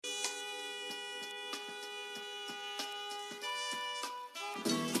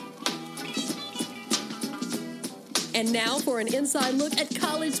And now for an inside look at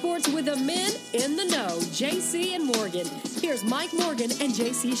college sports with the men in the know, JC and Morgan. Here's Mike Morgan and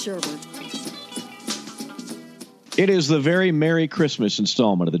JC Sherbert. It is the very Merry Christmas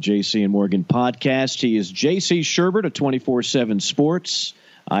installment of the JC and Morgan podcast. He is JC Sherbert of 24/7 Sports.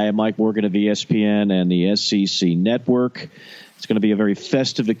 I am Mike Morgan of ESPN and the SEC Network. It's going to be a very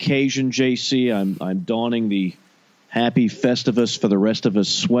festive occasion, JC. I'm donning the Happy Festivus for the Rest of Us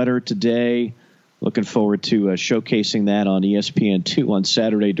sweater today. Looking forward to showcasing that on ESPN2 on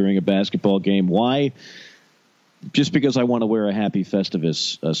Saturday during a basketball game. Why? Just because I want to wear a Happy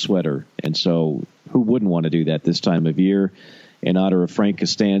Festivus sweater. And so who wouldn't want to do that this time of year in honor of Frank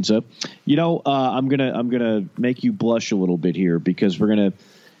Costanza? You know, I'm gonna make you blush a little bit here because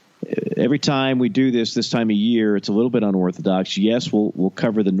every time we do this time of year, it's a little bit unorthodox. Yes, we'll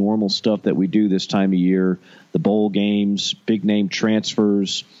cover the normal stuff that we do this time of year, the bowl games, big name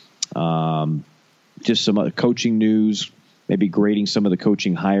transfers, just some other coaching news, maybe grading some of the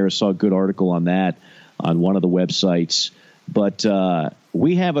coaching hires. Saw a good article on that on one of the websites. But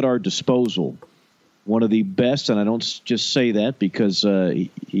we have at our disposal one of the best, and I don't just say that because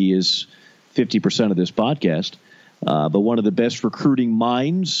he is 50% of this podcast, but one of the best recruiting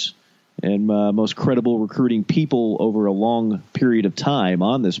minds and most credible recruiting people over a long period of time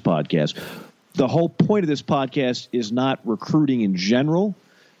on this podcast. The whole point of this podcast is not recruiting in general,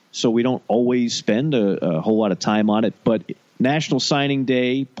 so we don't always spend a whole lot of time on it, but National Signing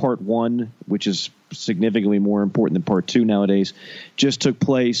Day, Part 1, which is significantly more important than Part 2 nowadays, just took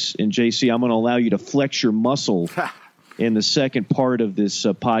place. And, JC, I'm going to allow you to flex your muscle in the second part of this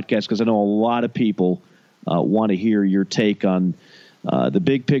podcast because I know a lot of people want to hear your take on the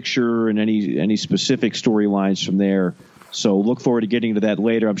big picture and any specific storylines from there. So look forward to getting to that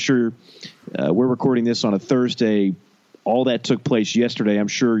later. I'm sure we're recording this on a Thursday. All that took place yesterday. I'm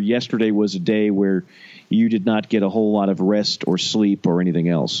sure yesterday was a day where you did not get a whole lot of rest or sleep or anything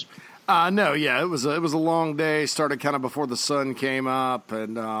else. No, yeah, it was a long day. Started kind of before the sun came up,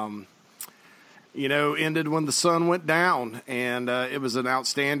 and ended when the sun went down. And it was an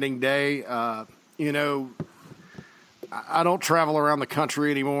outstanding day. I don't travel around the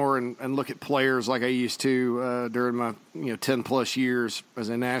country anymore and look at players like I used to during my 10 plus years as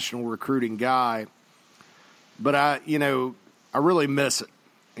a national recruiting guy. But I really miss it,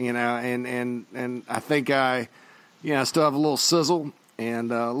 and I think I still have a little sizzle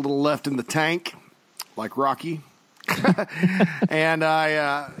and a little left in the tank, like Rocky. And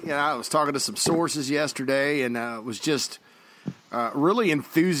I was talking to some sources yesterday and was just really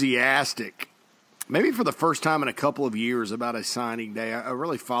enthusiastic, maybe for the first time in a couple of years, about a signing day. I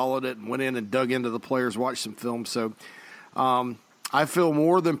really followed it and went in and dug into the players, watched some film. So I feel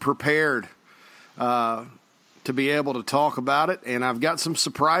more than prepared to be able to talk about it, and I've got some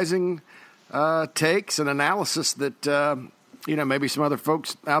surprising takes and analysis that maybe some other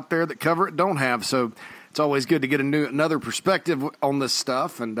folks out there that cover it don't have. So it's always good to get another perspective on this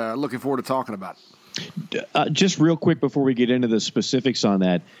stuff, and looking forward to talking about it. Just real quick before we get into the specifics on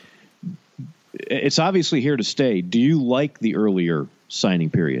that, it's obviously here to stay. Do you like the earlier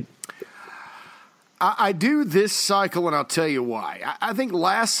signing period? I do this cycle, and I'll tell you why. I think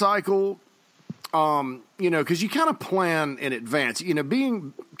last cycle, because you kind of plan in advance.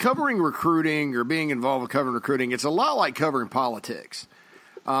 Covering recruiting or being involved with covering recruiting, it's a lot like covering politics.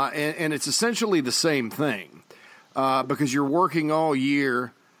 And it's essentially the same thing because you're working all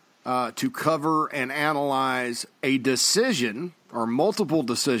year to cover and analyze a decision or multiple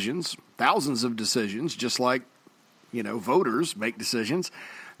decisions, thousands of decisions, just like, voters make decisions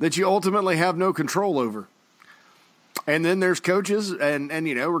that you ultimately have no control over. And then there's coaches, and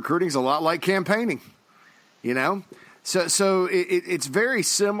recruiting's a lot like campaigning, So it's very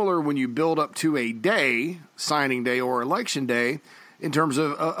similar when you build up to a day, signing day or election day, in terms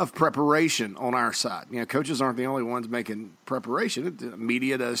of preparation on our side. Coaches aren't the only ones making preparation. The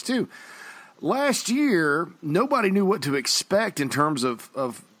media does too. Last year, nobody knew what to expect in terms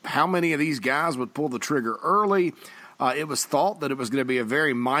of how many of these guys would pull the trigger early. It was thought that it was going to be a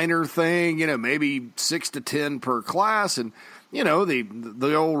very minor thing, maybe 6 to 10 per class. And,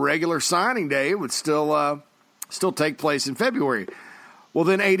 the old regular signing day would still take place in February. Well,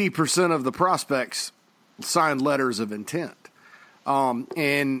 then 80% of the prospects signed letters of intent.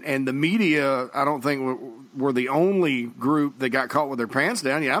 And the media, I don't think were the only group that got caught with their pants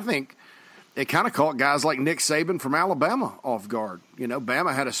down. I think it kind of caught guys like Nick Saban from Alabama off guard.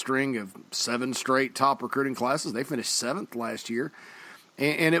 Bama had a string of 7 straight top recruiting classes. They finished 7th last year.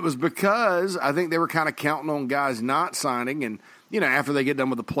 And it was because I think they were kind of counting on guys not signing. And, after they get done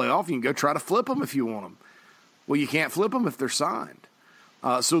with the playoff, you can go try to flip them if you want them. Well, you can't flip them if they're signed.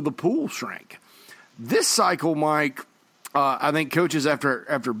 So the pool shrank. This cycle, Mike, I think coaches,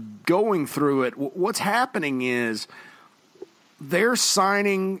 after going through it, what's happening is they're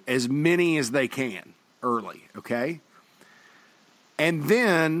signing as many as they can early, okay? And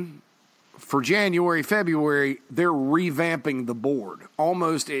then for January, February, they're revamping the board.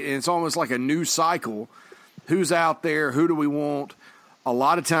 It's almost like a new cycle. Who's out there? Who do we want? A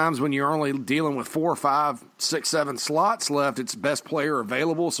lot of times when you're only dealing with 4, 5, 6, 7 slots left, it's best player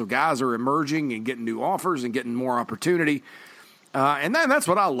available. So guys are emerging and getting new offers and getting more opportunity. And that's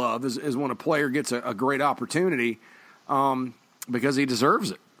what I love is when a player gets a great opportunity because he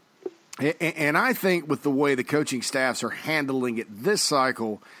deserves it. And I think with the way the coaching staffs are handling it this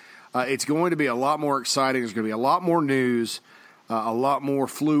cycle, it's going to be a lot more exciting. There's going to be a lot more news, a lot more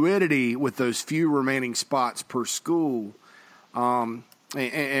fluidity with those few remaining spots per school.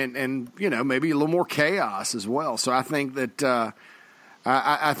 And you know, maybe a little more chaos as well. So I think that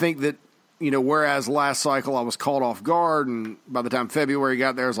I think that, you know, whereas last cycle I was caught off guard, and by the time February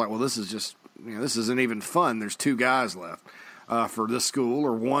got there, I was like, well, this is just, you know, this isn't even fun. There's 2 guys left for this school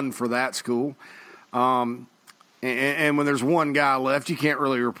or 1 for that school. And when there's 1 guy left, you can't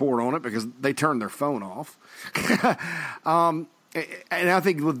really report on it because they turned their phone off. And I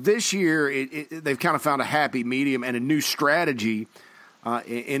think with this year, they've kind of found a happy medium and a new strategy.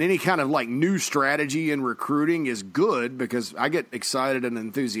 And any kind of like new strategy in recruiting is good because I get excited and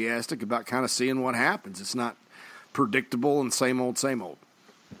enthusiastic about kind of seeing what happens. It's not predictable and same old, same old.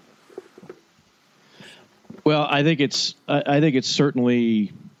 Well, I think it's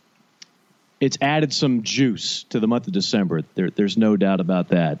certainly it's added some juice to the month of December. There's no doubt about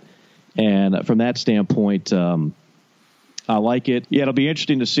that. And from that standpoint, I like it. Yeah, it'll be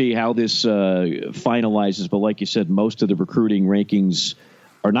interesting to see how this finalizes. But like you said, most of the recruiting rankings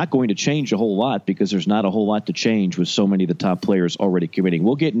are not going to change a whole lot because there's not a whole lot to change with so many of the top players already committing.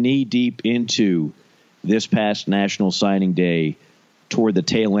 We'll get knee-deep into this past National Signing Day toward the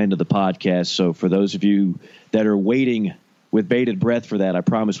tail end of the podcast. So for those of you that are waiting with bated breath for that, I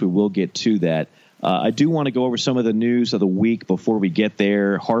promise we will get to that. I do want to go over some of the news of the week before we get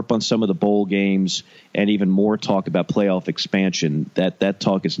there, harp on some of the bowl games, and even more talk about playoff expansion. That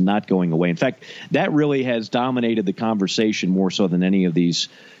talk is not going away. In fact, that really has dominated the conversation more so than any of these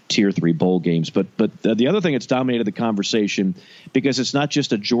Tier 3 bowl games. But the other thing that's dominated the conversation, because it's not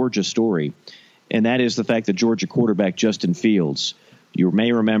just a Georgia story, and that is the fact that Georgia quarterback Justin Fields, you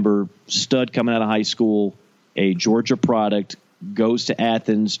may remember, stud coming out of high school, a Georgia product, goes to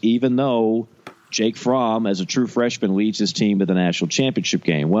Athens, even though Jake Fromm, as a true freshman, leads his team to the national championship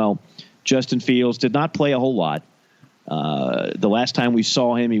game. Well, Justin Fields did not play a whole lot. The last time we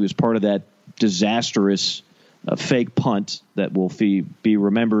saw him, he was part of that disastrous fake punt that will be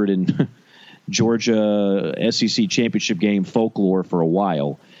remembered in Georgia SEC championship game folklore for a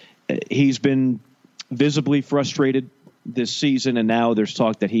while. He's been visibly frustrated this season, and now there's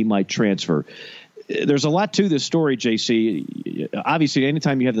talk that he might transfer. There's a lot to this story, JC. Obviously,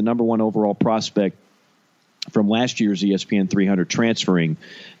 anytime you have the number 1 overall prospect from last year's ESPN 300 transferring,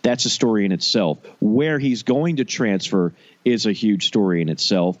 that's a story in itself. Where he's going to transfer is a huge story in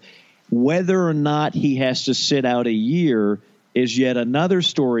itself. Whether or not he has to sit out a year is yet another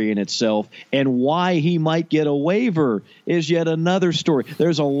story in itself. And why he might get a waiver is yet another story.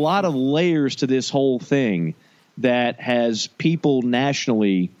 There's a lot of layers to this whole thing that has people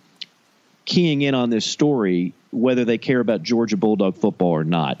nationally keying in on this story, whether they care about Georgia Bulldog football or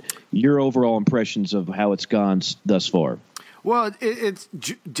not. Your overall impressions of how it's gone thus far? Well, it's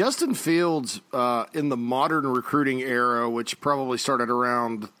Justin Fields in the modern recruiting era, which probably started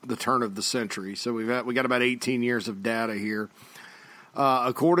around the turn of the century. So we got about 18 years of data here.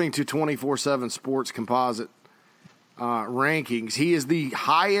 According to 24/7 Sports Composite rankings, he is the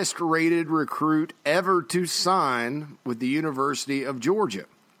highest rated recruit ever to sign with the University of Georgia.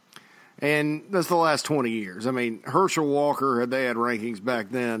 And that's the last 20 years. I mean, Herschel Walker, had they had rankings back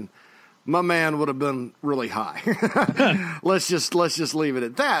then, my man would have been really high. Let's just leave it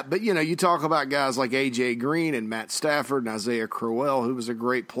at that. But, you know, you talk about guys like A.J. Green and Matt Stafford and Isaiah Crowell, who was a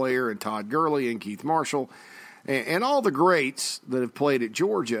great player, and Todd Gurley and Keith Marshall, and all the greats that have played at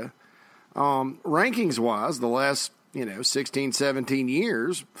Georgia. Rankings-wise, the last, 16, 17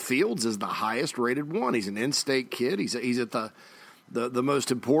 years, Fields is the highest rated one. He's an in-state kid. He's at the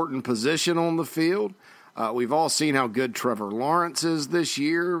most important position on the field. We've all seen how good Trevor Lawrence is this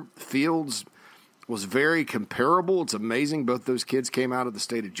year. Fields was very comparable. It's amazing. Both those kids came out of the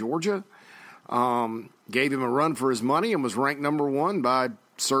state of Georgia. Gave him a run for his money and was ranked number 1 by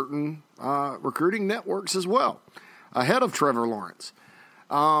certain recruiting networks as well, ahead of Trevor Lawrence.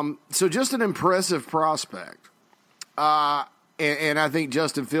 So just an impressive prospect. And I think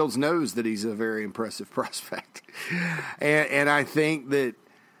Justin Fields knows that he's a very impressive prospect. And I think that,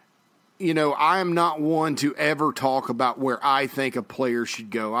 I'm not one to ever talk about where I think a player should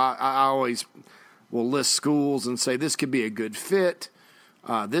go. I always will list schools and say this could be a good fit.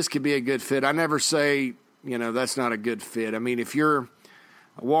 This could be a good fit. I never say, that's not a good fit. I mean, if you're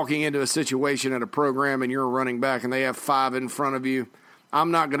walking into a situation at a program and you're a running back and they have 5 in front of you,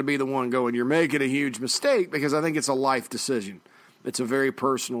 I'm not going to be the one going, you're making a huge mistake, because I think it's a life decision. It's a very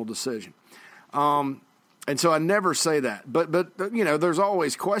personal decision. And so I never say that. But there's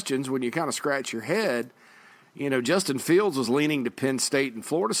always questions when you kind of scratch your head. Justin Fields was leaning to Penn State and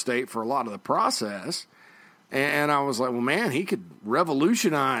Florida State for a lot of the process. And I was like, well, man, he could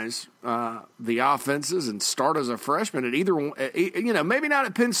revolutionize the offenses and start as a freshman at either one. Maybe not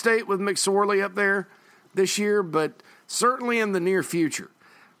at Penn State with McSorley up there this year, but certainly in the near future.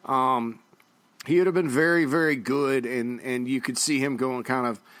 He would have been very, very good, and you could see him going kind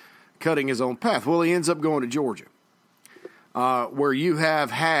of cutting his own path. Well, he ends up going to Georgia, where you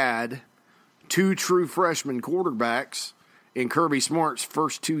have had 2 true freshman quarterbacks in Kirby Smart's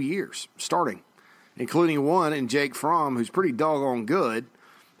first 2 years starting, including one in Jake Fromm, who's pretty doggone good,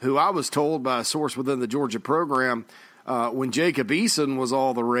 who I was told by a source within the Georgia program when Jacob Eason was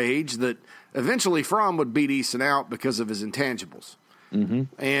all the rage that eventually Fromm would beat Eason out because of his intangibles. Mm-hmm.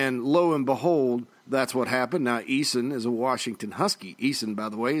 And lo and behold, that's what happened. Now, Eason is a Washington Husky. Eason, by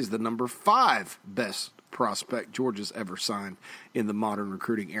the way, is the number 5 best prospect Georgia's ever signed in the modern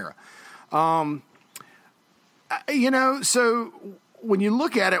recruiting era. So when you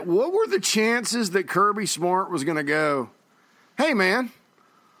look at it, what were the chances that Kirby Smart was going to go, hey, man,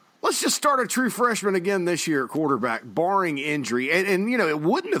 let's just start a true freshman again this year at quarterback, barring injury. And it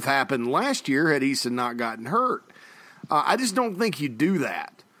wouldn't have happened last year had Eason not gotten hurt. I just don't think you do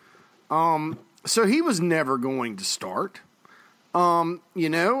that. So he was never going to start, and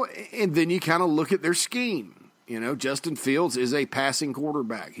then you kind of look at their scheme. Justin Fields is a passing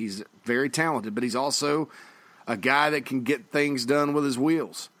quarterback. He's very talented, but he's also a guy that can get things done with his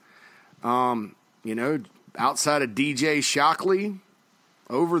wheels. Outside of DJ Shockley,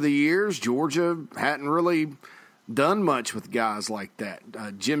 over the years, Georgia hadn't really done much with guys like that.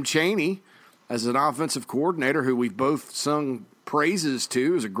 Jim Chaney, as an offensive coordinator who we've both sung praises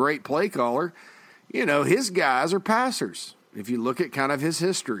to, is a great play caller. His guys are passers. If you look at kind of his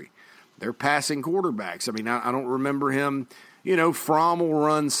history, they're passing quarterbacks. I mean, I don't remember him, Fromm will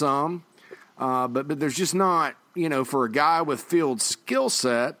run some, but there's just not, for a guy with Fields' skill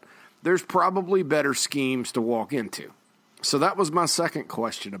set, there's probably better schemes to walk into. So that was my second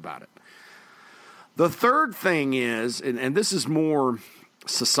question about it. The third thing is, and this is more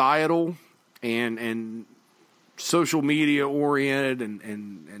societal and social media oriented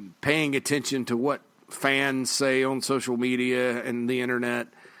and paying attention to what fans say on social media and the internet,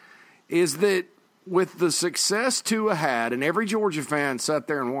 is that with the success Tua had, and every Georgia fan sat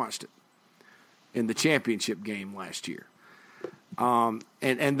there and watched it in the championship game last year, and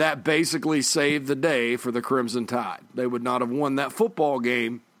that basically saved the day for the Crimson Tide. They would not have won that football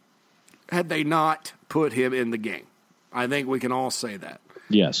game had they not put him in the game. I think we can all say that.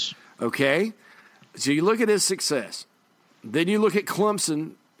 Yes. Okay? So you look at his success. Then you look at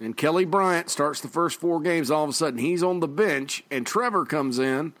Clemson, and Kelly Bryant starts the first 4 games. All of a sudden, he's on the bench, and Trevor comes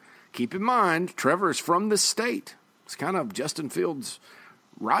in. Keep in mind, Trevor is from this state. It's kind of Justin Fields'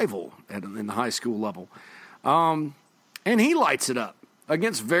 rival in the high school level. And he lights it up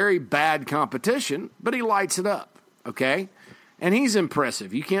against very bad competition, but he lights it up, okay? And he's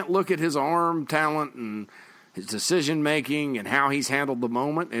impressive. You can't look at his arm talent and his decision-making and how he's handled the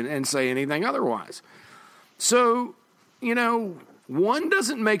moment and say anything otherwise. So, one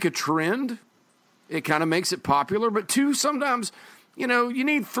doesn't make a trend. It kind of makes it popular. But 2, sometimes, you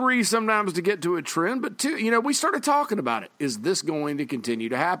need 3 sometimes to get to a trend. But 2, we started talking about it. Is this going to continue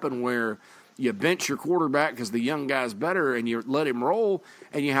to happen where you bench your quarterback because the young guy's better and you let him roll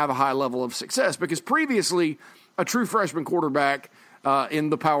and you have a high level of success? Because previously, a true freshman quarterback in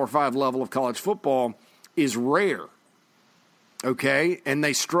the Power 5 level of college football is rare, okay? And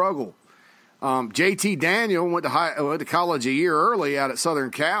they struggle. JT Daniel went to college a year early out at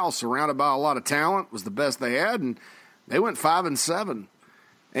Southern Cal, surrounded by a lot of talent, was the best they had, and they went 5-7.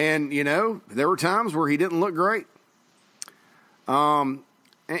 And, there were times where he didn't look great. And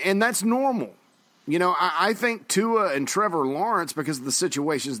that's normal. I think Tua and Trevor Lawrence, because of the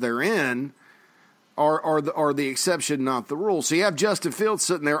situations they're in, are the exception, not the rule. So you have Justin Fields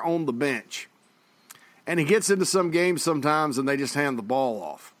sitting there on the bench. And he gets into some games sometimes and they just hand the ball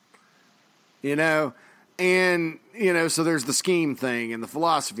off, and And, so there's the scheme thing and the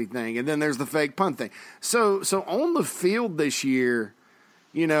philosophy thing, and then there's the fake punt thing. So on the field this year,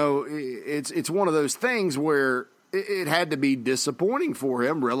 it's one of those things where it had to be disappointing for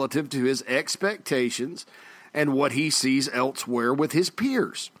him relative to his expectations and what he sees elsewhere with his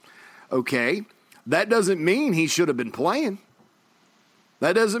peers. Okay, that doesn't mean he should have been playing.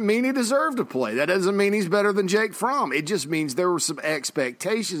 That doesn't mean he deserved to play. That doesn't mean he's better than Jake Fromm. It just means there were some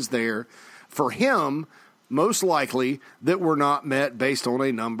expectations there for him, most likely, that were not met based on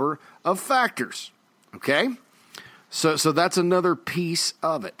a number of factors. Okay? So that's another piece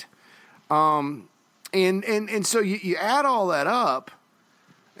of it. And so you add all that up,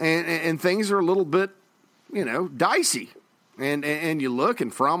 and things are a little bit, dicey. And you look,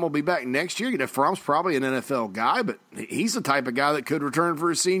 and Fromm will be back next year. Fromm's probably an NFL guy, but he's the type of guy that could return for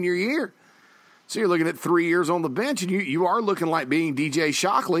his senior year. So you're looking at 3 years on the bench, and you are looking like being DJ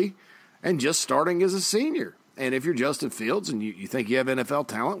Shockley and just starting as a senior. And if you're Justin Fields and you think you have NFL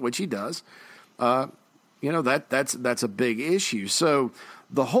talent, which he does, that's a big issue. So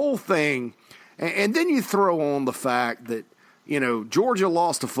the whole thing, and then you throw on the fact that, Georgia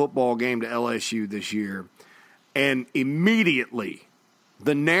lost a football game to LSU this year, and immediately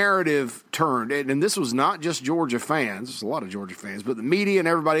the narrative turned. And this was not just Georgia fans. There's a lot of Georgia fans, but the media and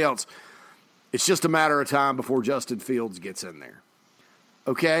everybody else, it's just a matter of time before Justin Fields gets in there.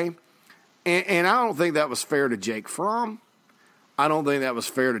 Okay? And I don't think that was fair to Jake Fromm. I don't think that was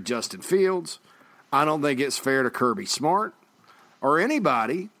fair to Justin Fields. I don't think it's fair to Kirby Smart or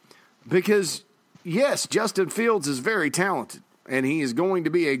anybody because, yes, Justin Fields is very talented and he is going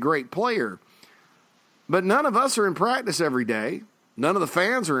to be a great player. But none of us are in practice every day. None of the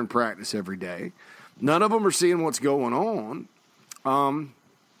fans are in practice every day. None of them are seeing what's going on.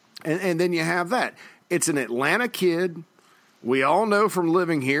 And then you have that. It's an Atlanta kid. We all know from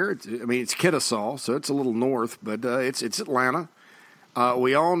living here, it's Kennesaw, so it's a little north, but it's Atlanta.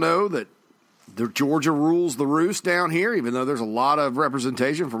 We all know that Georgia rules the roost down here, even though there's a lot of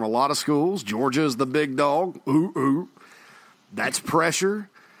representation from a lot of schools. Georgia is the big dog. Ooh. That's pressure.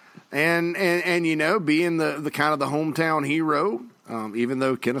 And being the kind of the hometown hero, even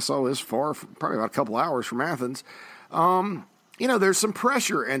though Kennesaw is far, probably about a couple hours from Athens, there's some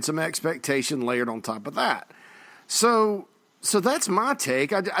pressure and some expectation layered on top of that. So that's my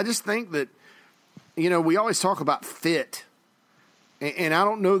take. I just think that, we always talk about fit. And I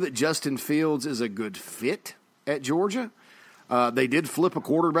don't know that Justin Fields is a good fit at Georgia. They did flip a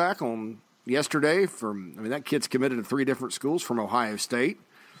quarterback on yesterday that kid's committed to 3 different schools from Ohio State.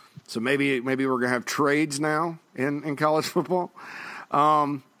 So maybe we're going to have trades now in college football.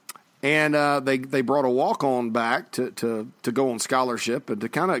 And they brought a walk-on back to go on scholarship and to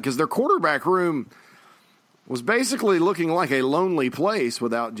kind of, because their quarterback room was basically looking like a lonely place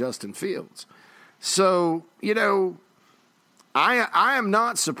without Justin Fields. So, I am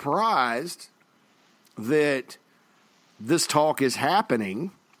not surprised that this talk is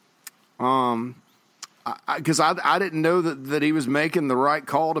happening because I didn't know that he was making the right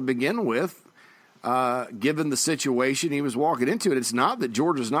call to begin with, given the situation he was walking into. It's not that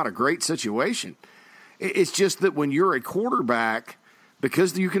Georgia's not a great situation. It's just that when you're a quarterback,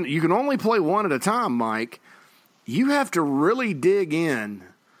 because you can only play one at a time, Mike, you have to really dig in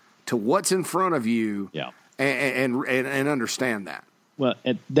to what's in front of you. Yeah. And understand that. Well,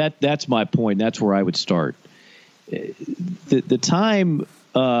 that's my point. That's where I would start. The time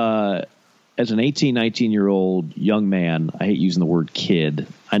as an 18, 19-year-old young man, I hate using the word kid.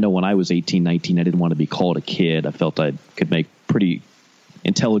 I know when I was 18, 19, I didn't want to be called a kid. I felt I could make pretty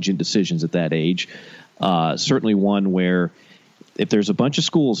intelligent decisions at that age. Certainly one where if there's a bunch of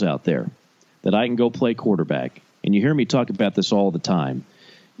schools out there that I can go play quarterback, and you hear me talk about this all the time,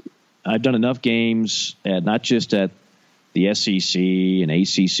 I've done enough games, not just at the SEC and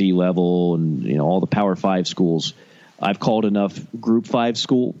ACC level and all the Power 5 schools. I've called enough Group 5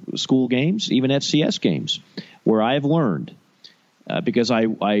 school games, even FCS games, where I've learned because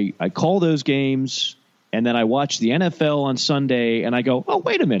I call those games and then I watch the NFL on Sunday and I go, oh,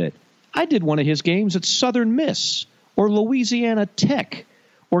 wait a minute. I did one of his games at Southern Miss or Louisiana Tech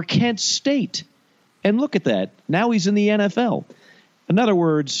or Kent State. And look at that. Now he's in the NFL. In other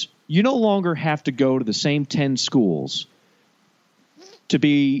words, you no longer have to go to the same 10 schools to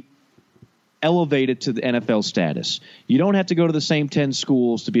be elevated to the NFL status. You don't have to go to the same 10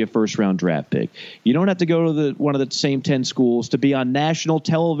 schools to be a first-round draft pick. You don't have to go to one of the same 10 schools to be on national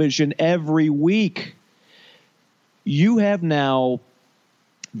television every week. You have now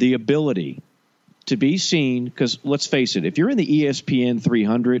the ability to be seen, because let's face it, if you're in the ESPN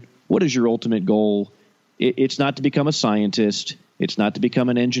 300, what is your ultimate goal? It's not to become a scientist. It's not to become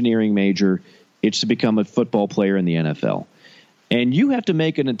an engineering major. It's to become a football player in the NFL. And you have to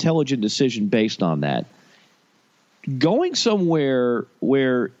make an intelligent decision based on that. Going somewhere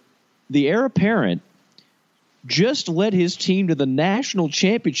where the heir apparent just led his team to the national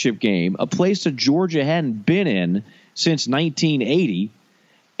championship game, a place that Georgia hadn't been in since 1980,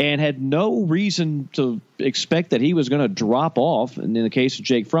 and had no reason to expect that he was going to drop off. And in the case of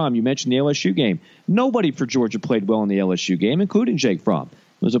Jake Fromm, you mentioned the LSU game. Nobody for Georgia played well in the LSU game, including Jake Fromm.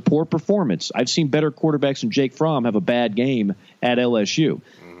 It was a poor performance. I've seen better quarterbacks than Jake Fromm have a bad game at LSU.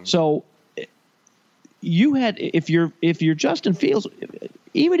 So you had, if you're Justin Fields,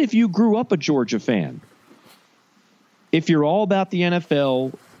 even if you grew up a Georgia fan, if you're all about the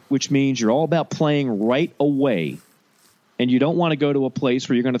NFL, which means you're all about playing right away, and you don't want to go to a place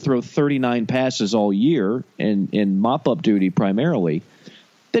where you're going to throw 39 passes all year in mop-up duty primarily,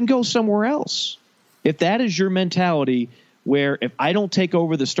 then go somewhere else. If that is your mentality, where if I don't take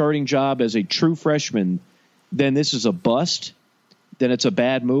over the starting job as a true freshman, then this is a bust, then it's a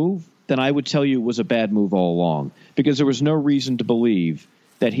bad move, then I would tell you it was a bad move all along, because there was no reason to believe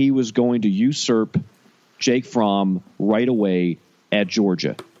that he was going to usurp Jake Fromm right away at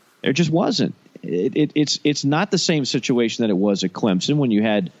Georgia. There just wasn't. It's not the same situation that it was at Clemson when you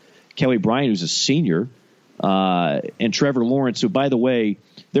had Kelly Bryant, who's a senior, and Trevor Lawrence, who, by the way,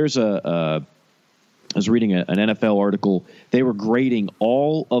 there's I was reading an NFL article. They were grading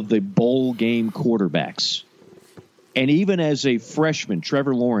all of the bowl game quarterbacks. And even as a freshman,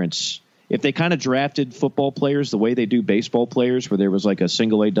 Trevor Lawrence, if they kind of drafted football players the way they do baseball players, where there was like a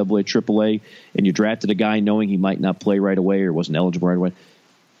single A, double A, triple A, and you drafted a guy knowing he might not play right away or wasn't eligible right away,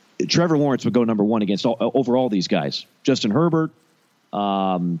 Trevor Lawrence would go number one against over all these guys. Justin Herbert,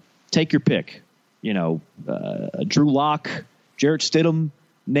 take your pick. Drew Lock, Jarrett Stidham,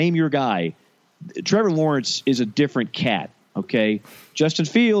 name your guy. Trevor Lawrence is a different cat, okay? Justin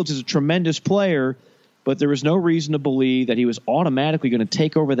Fields is a tremendous player, but there was no reason to believe that he was automatically going to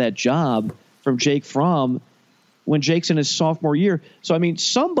take over that job from Jake Fromm when Jake's in his sophomore year. So, I mean,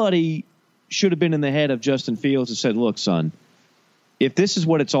 somebody should have been in the head of Justin Fields and said, look, son, if this is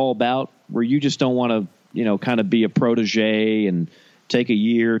what it's all about, where you just don't want to, kind of be a protege and take a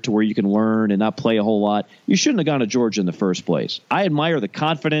year to where you can learn and not play a whole lot, you shouldn't have gone to Georgia in the first place. I admire the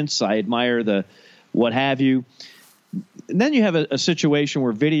confidence. I admire the what have you. And then you have a situation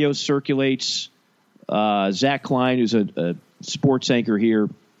where video circulates. Zach Klein, who's a sports anchor here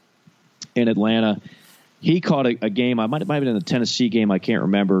in Atlanta, he caught a game. I might have been in the Tennessee game. I can't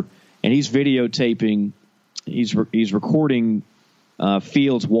remember. And he's videotaping. He's recording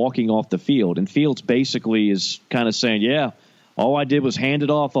Fields walking off the field. And Fields basically is kind of saying, yeah, all I did was hand it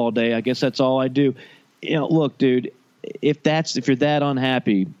off all day. I guess that's all I do. Look, dude, if you're that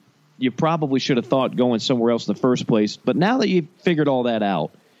unhappy, you probably should have thought going somewhere else in the first place. But now that you've figured all that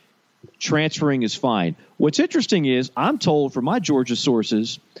out, transferring is fine. What's interesting is I'm told from my Georgia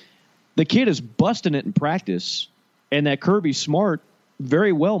sources the kid is busting it in practice, and that Kirby Smart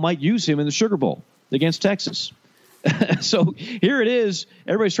very well might use him in the Sugar Bowl against Texas. So here it is.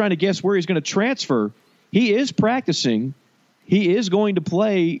 Everybody's trying to guess where he's going to transfer. He is practicing. He is going to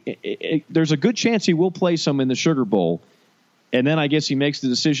play. There's a good chance he will play some in the Sugar Bowl. And then I guess he makes the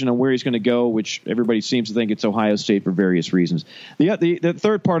decision on where he's going to go, which everybody seems to think it's Ohio State for various reasons. The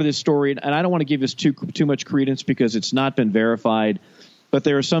third part of this story, and I don't want to give this too much credence because it's not been verified, but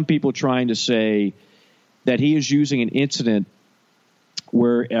there are some people trying to say that he is using an incident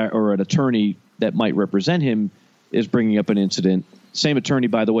where, or an attorney that might represent him is bringing up an incident. Same attorney,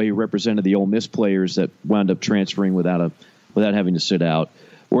 by the way, who represented the Ole Miss players that wound up transferring without having to sit out.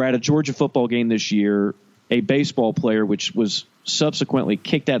 We're at a Georgia football game this year. A baseball player, which was subsequently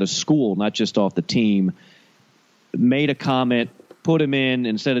kicked out of school, not just off the team, made a comment, put him in.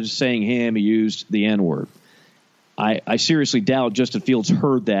 Instead of just saying him, he used the N-word. I seriously doubt Justin Fields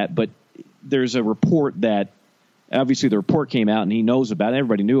heard that, but there's a report that obviously the report came out and he knows about it.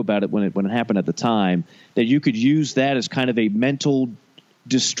 Everybody knew about it when it happened at the time, that you could use that as kind of a mental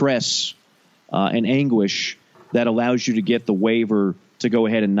distress and anguish that allows you to get the waiver to go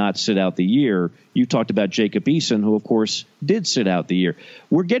ahead and not sit out the year. You talked about Jacob Eason, who, of course, did sit out the year.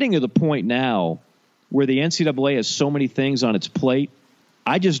 We're getting to the point now where the NCAA has so many things on its plate.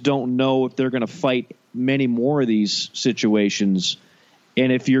 I just don't know if they're going to fight many more of these situations.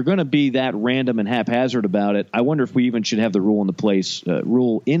 And if you're going to be that random and haphazard about it, I wonder if we even should have the rule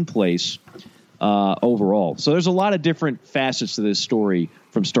in place overall. So there's a lot of different facets to this story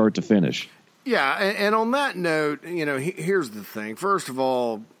from start to finish. Yeah, and on that note, here's the thing. First of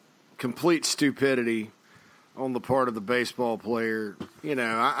all, complete stupidity on the part of the baseball player.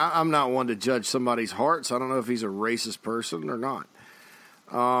 I'm not one to judge somebody's heart, so I don't know if he's a racist person or not.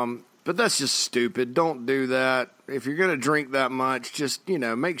 But that's just stupid. Don't do that. If you're going to drink that much, just,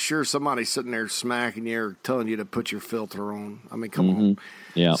 make sure somebody's sitting there smacking you or telling you to put your filter on. I mean, come on.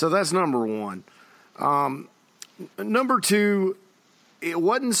 Yeah. So that's number one. Number two, it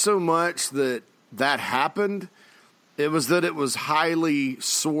wasn't so much that happened. It was that it was highly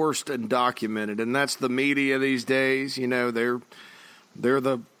sourced and documented. And that's the media these days. They're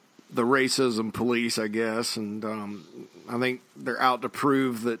the racism police, I guess. And I think they're out to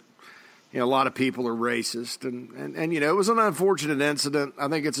prove that, a lot of people are racist. And it was an unfortunate incident. I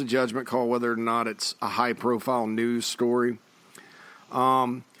think it's a judgment call whether or not it's a high-profile news story.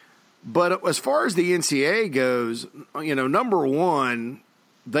 But as far as the NCAA goes, number one,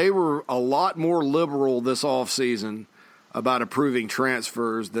 they were a lot more liberal this offseason about approving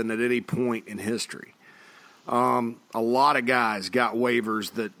transfers than at any point in history. A lot of guys got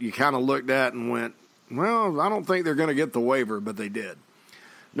waivers that you kind of looked at and went, well, I don't think they're going to get the waiver, but they did.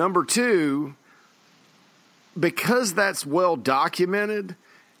 Number two, because that's well documented,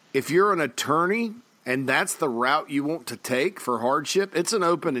 if you're an attorney and that's the route you want to take for hardship, it's an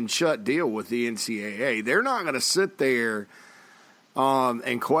open and shut deal with the NCAA. They're not going to sit there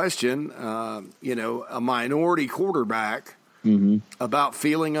and question, a minority quarterback about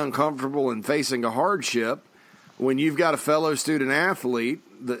feeling uncomfortable and facing a hardship when you've got a fellow student athlete,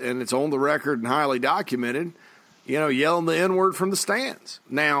 and it's on the record and highly documented, yelling the N-word from the stands.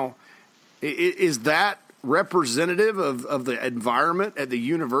 Now, is that representative of the environment at the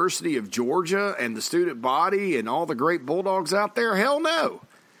University of Georgia and the student body and all the great Bulldogs out there? Hell no.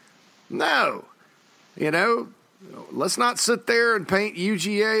 No. Let's not sit there and paint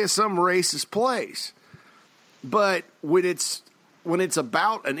UGA as some racist place. But when it's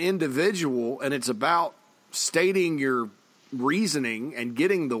about an individual and it's about stating your reasoning and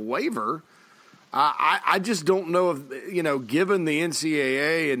getting the waiver, I just don't know if, given the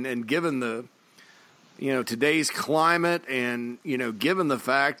NCAA and given the, today's climate and, given the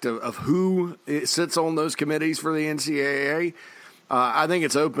fact of who sits on those committees for the NCAA, I think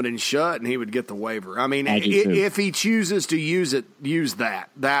it's open and shut and he would get the waiver. I mean, if he chooses to use that.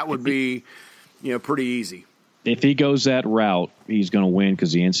 That would be, pretty easy. If he goes that route, he's going to win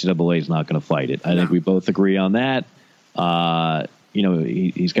because the NCAA is not going to fight it. I think we both agree on that.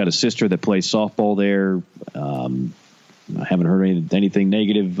 He's got a sister that plays softball there. I haven't heard anything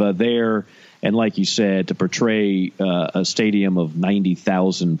negative there. And like you said, to portray a stadium of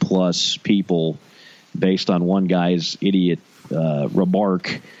 90,000 plus people based on one guy's idiot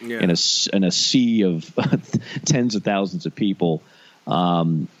remark in a sea of tens of thousands of people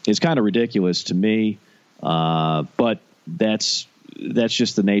is kind of ridiculous to me. But that's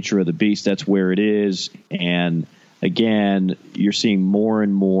just the nature of the beast. That's where it is. And again, you're seeing more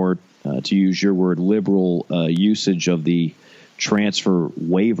and more, to use your word, liberal usage of the transfer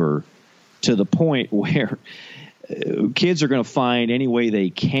waiver to the point where kids are going to find any way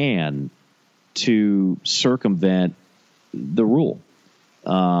they can to circumvent the rule.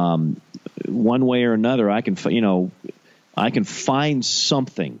 One way or another, I can find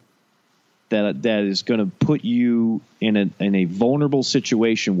something that is going to put you in a vulnerable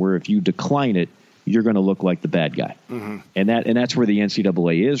situation where if you decline it, you're going to look like the bad guy. Mm-hmm. And that's where the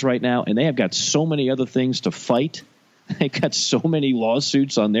NCAA is right now. And they have got so many other things to fight. They've got so many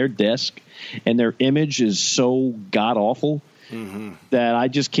lawsuits on their desk, and their image is so god-awful that I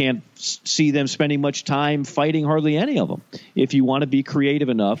just can't see them spending much time fighting hardly any of them. If you want to be creative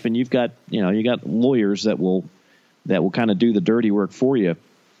enough, and you got lawyers that will kind of do the dirty work for you,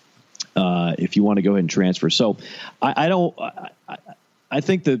 if you want to go ahead and transfer. So I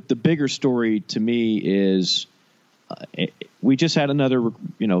think the bigger story to me is we just had another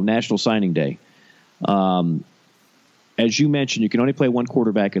National Signing Day. As you mentioned, you can only play one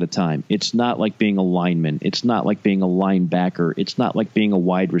quarterback at a time. It's not like being a lineman. It's not like being a linebacker. It's not like being a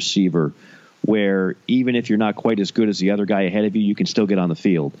wide receiver where even if you're not quite as good as the other guy ahead of you, you can still get on the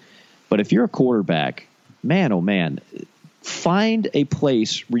field. But if you're a quarterback, man, oh man, find a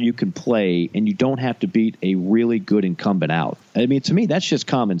place where you can play and you don't have to beat a really good incumbent out. I mean, to me, that's just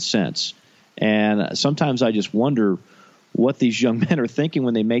common sense. And sometimes I just wonder what these young men are thinking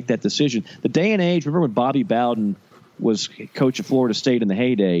when they make that decision. The day and age, remember when Bobby Bowden was coach of Florida State in the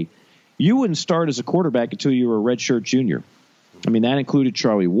heyday, you wouldn't start as a quarterback until you were a redshirt junior. I mean, that included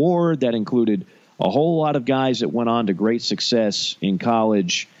Charlie Ward. That included a whole lot of guys that went on to great success in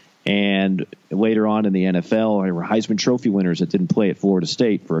college and later on in the NFL. There were Heisman Trophy winners that didn't play at Florida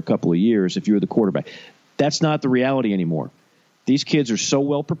State for a couple of years if you were the quarterback. That's not the reality anymore. These kids are so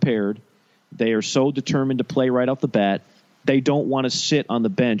well prepared. They are so determined to play right off the bat. They don't want to sit on the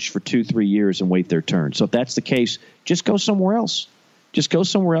bench for 2-3 years and wait their turn. So if that's the case, just go somewhere else. Just go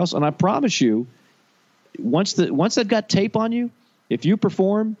somewhere else. And I promise you, once they've got tape on you, if you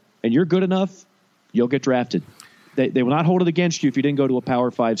perform and you're good enough, you'll get drafted. They will not hold it against you if you didn't go to a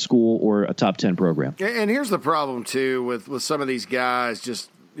Power 5 school or a top 10 program. And here's the problem, too, with some of these guys just,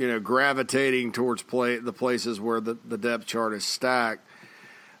 gravitating towards the places where the depth chart is stacked.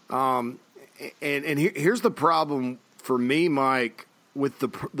 And here's the problem for me, Mike, with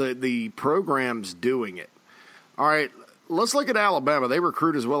the programs doing it. All right, let's look at Alabama. They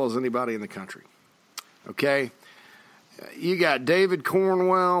recruit as well as anybody in the country. Okay? You got David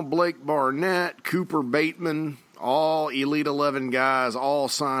Cornwell, Blake Barnett, Cooper Bateman, all Elite 11 guys, all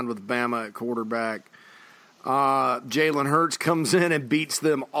signed with Bama at quarterback. Jalen Hurts comes in and beats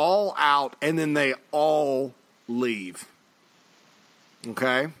them all out, and then they all leave.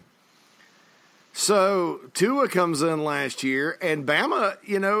 Okay? So Tua comes in last year, and Bama,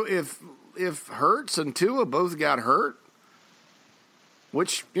 if Hurts and Tua both got hurt,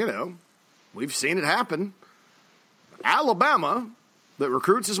 which, we've seen it happen, Alabama, that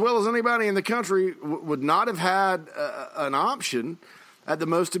recruits as well as anybody in the country, would not have had an option at the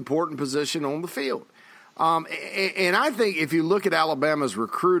most important position on the field. And I think if you look at Alabama's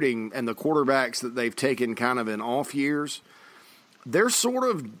recruiting and the quarterbacks that they've taken kind of in off years, they're sort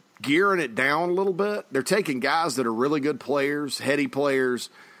of gearing it down a little bit. They're taking guys that are really good players, heady players,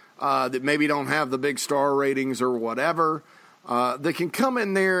 that maybe don't have the big star ratings or whatever, that can come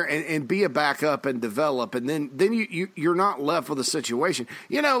in there and be a backup and develop, and then you're not left with a situation.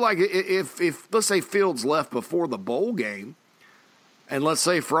 Like if let's say Fields left before the bowl game, and let's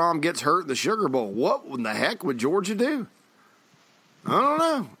say Fromm gets hurt in the Sugar Bowl, what in the heck would Georgia do? I don't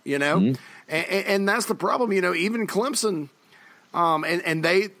know, Mm-hmm. And that's the problem, even Clemson, and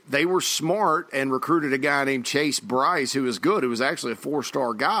they were smart and recruited a guy named Chase Bryce, who is good, who was actually a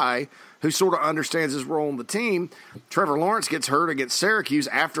 4-star guy, who sort of understands his role on the team. Trevor Lawrence gets hurt against Syracuse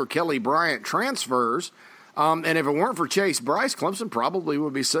after Kelly Bryant transfers. And if it weren't for Chase Bryce, Clemson probably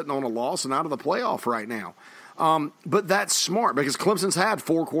would be sitting on a loss and out of the playoff right now. But that's smart because Clemson's had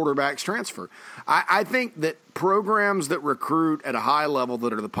 4 quarterbacks transfer. I think that programs that recruit at a high level,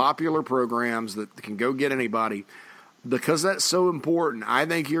 that are the popular programs that can go get anybody, because that's so important, I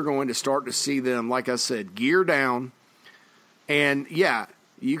think you're going to start to see them, like I said, gear down. And, yeah,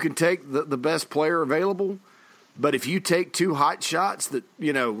 you can take the best player available, but if you take 2 hot shots that,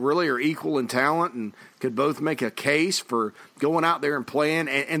 really are equal in talent and could both make a case for going out there and playing,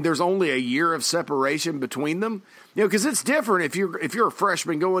 and there's only a year of separation between them, because it's different if you're a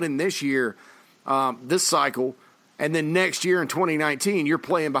freshman going in this year, this cycle, and then next year in 2019 you're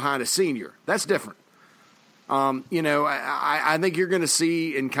playing behind a senior. That's different. I think you're going to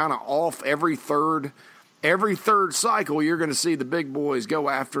see in kind of off every third cycle, you're going to see the big boys go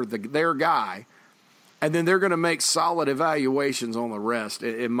after their guy, and then they're going to make solid evaluations on the rest,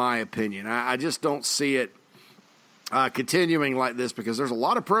 in my opinion. I just don't see it continuing like this because there's a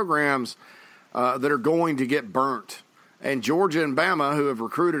lot of programs that are going to get burnt. And Georgia and Bama, who have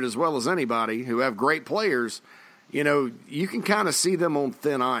recruited as well as anybody, who have great players, you can kind of see them on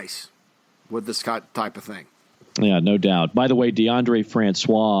thin ice with this type of thing. Yeah, no doubt. By the way, DeAndre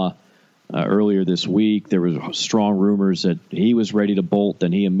Francois, earlier this week, there was strong rumors that he was ready to bolt,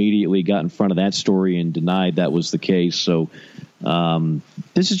 and he immediately got in front of that story and denied that was the case. So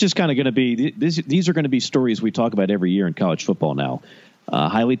this is just kind of going to be – these are going to be stories we talk about every year in college football now.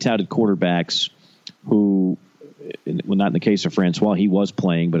 Highly touted quarterbacks who – well, not in the case of Francois, he was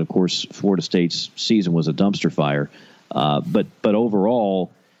playing, but, of course, Florida State's season was a dumpster fire. But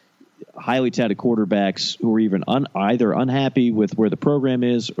overall – highly touted quarterbacks who are even either unhappy with where the program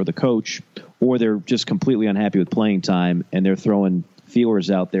is or the coach, or they're just completely unhappy with playing time, and they're throwing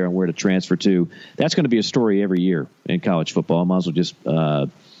feelers out there on where to transfer to. That's going to be a story every year in college football. I might as well just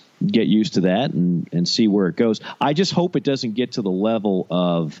get used to that and see where it goes. I just hope it doesn't get to the level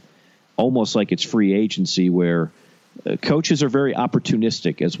of almost like it's free agency where coaches are very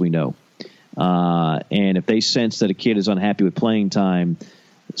opportunistic, as we know. And if they sense that a kid is unhappy with playing time,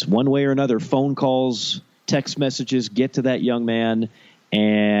 it's one way or another, phone calls, text messages, get to that young man,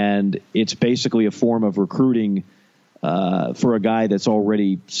 and it's basically a form of recruiting for a guy that's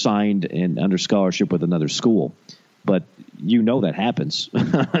already signed and under scholarship with another school. But that happens.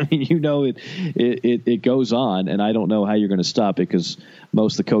 I mean, it goes on, and I don't know how you're going to stop it because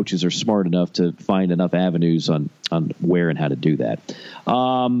most of the coaches are smart enough to find enough avenues on where and how to do that.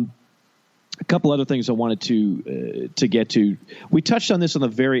 A couple other things I wanted to get to. We touched on this on the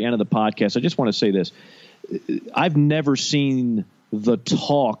very end of the podcast. I just want to say this. I've never seen the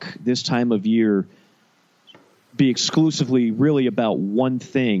talk this time of year be exclusively really about one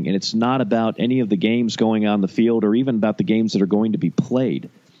thing, and it's not about any of the games going on the field or even about the games that are going to be played.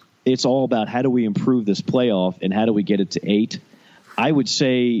 It's all about how do we improve this playoff and how do we get it to 8. I would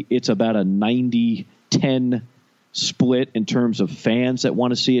say it's about a 90-10 split in terms of fans that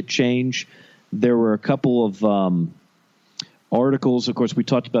want to see it change. There were a couple of articles. Of course, we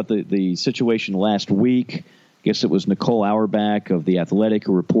talked about the situation last week. I guess it was Nicole Auerbach of The Athletic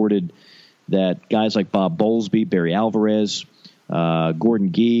who reported that guys like Bob Bowlesby, Barry Alvarez,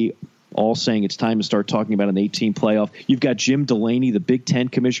 Gordon Gee, all saying it's time to start talking about an 18 playoff. You've got Jim Delaney, the Big Ten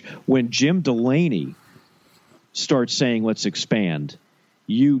commissioner. When Jim Delaney starts saying let's expand,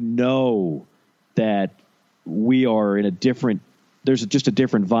 you know that we are in a different – there's just a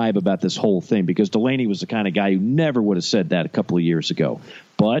different vibe about this whole thing because Delaney was the kind of guy who never would have said that a couple of years ago.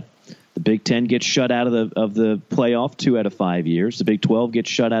 But the Big Ten gets shut out of the playoff 2 out of 5 years. The Big 12 gets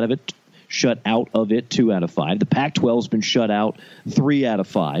shut out of it 2 out of 5. The Pac-12 has been shut out 3 out of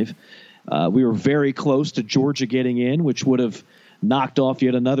 5. We were very close to Georgia getting in, which would have knocked off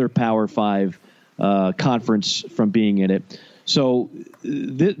yet another Power 5 conference from being in it. So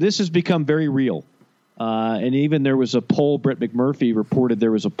this has become very real. And even there was a poll, Brett McMurphy reported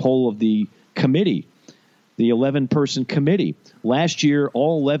there was a poll of the committee, the 11-person committee. Last year,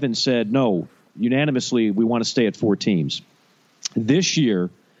 all 11 said, no, unanimously, we want to stay at 4 teams. This year,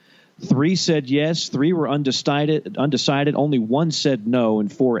 3 said yes, 3 were undecided. Only 1 said no,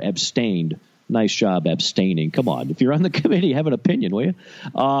 and 4 abstained. Nice job abstaining. Come on. If you're on the committee, have an opinion, will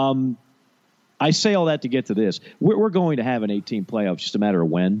you? I say all that to get to this. We're going to have an 18 playoff, just a matter of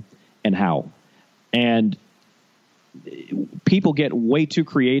when and how. And people get way too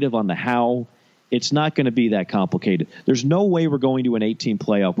creative on the how. It's not going to be that complicated. There's no way we're going to an 18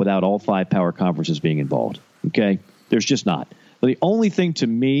 playoff without all 5 power conferences being involved. Okay? There's just not. The only thing to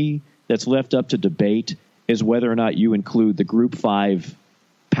me that's left up to debate is whether or not you include the Group 5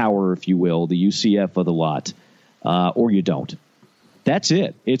 power, if you will, the UCF of the lot, or you don't. That's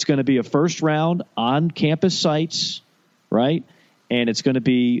it. It's going to be a first round on campus sites, right? And it's going to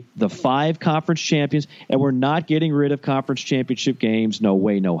be the 5 conference champions, and we're not getting rid of conference championship games. No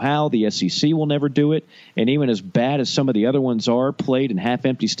way, no how. The SEC will never do it. And even as bad as some of the other ones are, played in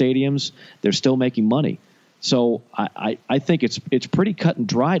half-empty stadiums, they're still making money. So I think it's pretty cut and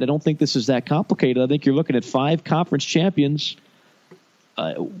dried. I don't think this is that complicated. I think you're looking at 5 conference champions,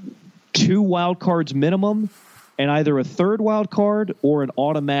 2 wild cards minimum, and either a 3rd wild card or an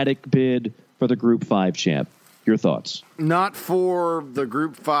automatic bid for the Group 5 champ. Your thoughts? Not for the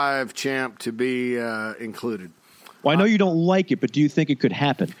Group 5 champ to be included. Well, I know you don't like it, but do you think it could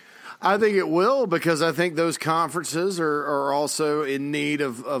happen? I think it will because I think those conferences are also in need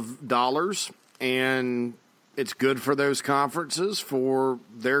of dollars, and it's good for those conferences for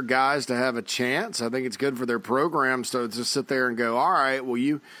their guys to have a chance. I think it's good for their programs to just sit there and go, all right, well,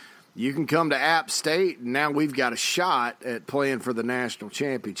 you can come to App State, and now we've got a shot at playing for the national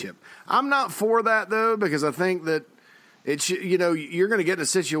championship. I'm not for that, though, because I think that you're going to get in a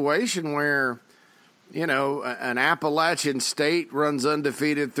situation where, an Appalachian State runs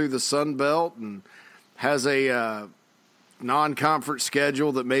undefeated through the Sun Belt and has a non-conference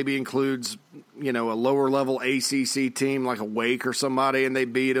schedule that maybe includes, a lower-level ACC team like a Wake or somebody, and they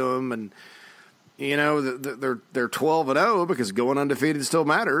beat them, and they're 12-0 because going undefeated still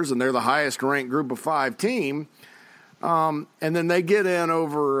matters, and they're the highest ranked Group of 5 team. And then they get in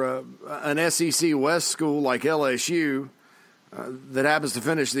over an SEC West school like LSU that happens to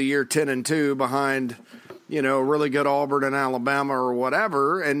finish the year 10-2 behind, really good Auburn and Alabama or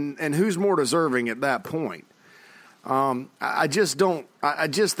whatever. And who's more deserving at that point? I just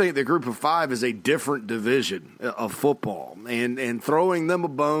think the Group of 5 is a different division of football, and throwing them a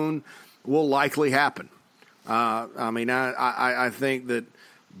bone will likely happen. I think that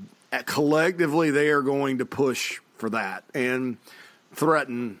collectively they are going to push for that and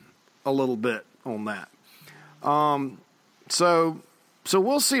threaten a little bit on that. So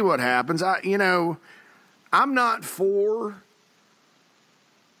we'll see what happens. I'm not for.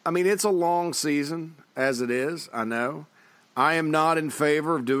 It's a long season as it is. I know. I am not in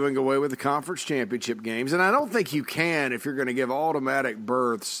favor of doing away with the conference championship games, and I don't think you can if you're going to give automatic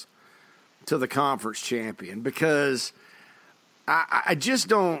berths to the conference champion, because I just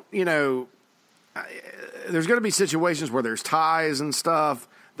don't, there's going to be situations where there's ties and stuff.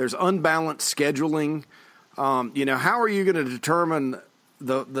 There's unbalanced scheduling. How are you going to determine out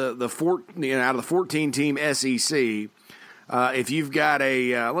of the 14-team SEC, if you've got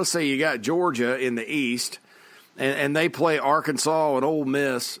let's say you got Georgia in the East, and they play Arkansas and Ole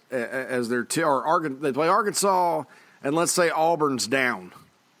Miss as their they play Arkansas, and let's say Auburn's down.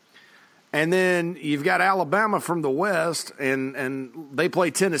 And then you've got Alabama from the West, and they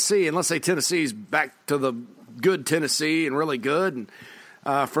play Tennessee. And let's say Tennessee's back to the good Tennessee and really good,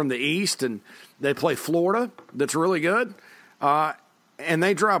 and from the East, and they play Florida that's really good. And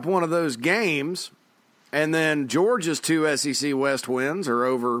they drop one of those games, and then Georgia's 2 SEC West wins are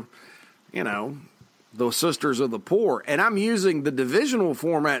over, those Sisters of the Poor. And I'm using the divisional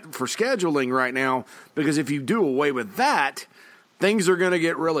format for scheduling right now because if you do away with that, things are going to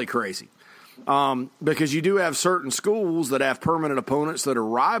get really crazy. Because you do have certain schools that have permanent opponents that are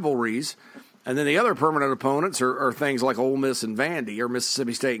rivalries, and then the other permanent opponents are things like Ole Miss and Vandy or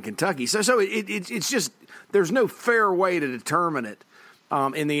Mississippi State and Kentucky. So it's just there's no fair way to determine it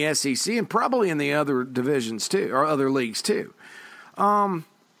in the SEC and probably in the other divisions too or other leagues too,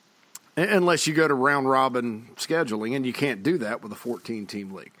 unless you go to round robin scheduling, and you can't do that with a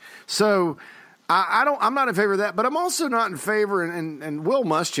 14-team league. So. I'm not in favor of that, but I'm also not in favor, and Will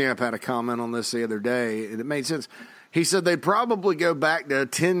Muschamp had a comment on this the other day, and it made sense. He said they'd probably go back to a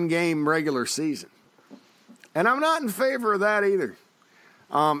 10-game regular season. And I'm not in favor of that either.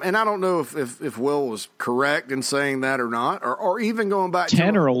 And I don't know if Will was correct in saying that or not, or even going back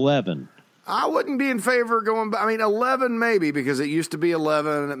 10 or 11. I wouldn't be in favor of going back. 11 maybe, because it used to be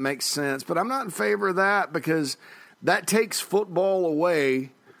 11 and it makes sense. But I'm not in favor of that because that takes football away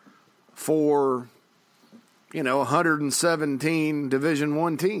for 117 Division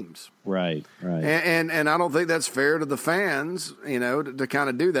I teams. Right. And I don't think that's fair to the fans, to kind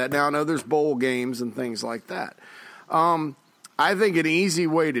of do that. Now I know there's bowl games and things like that. I think an easy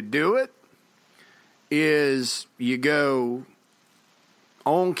way to do it is you go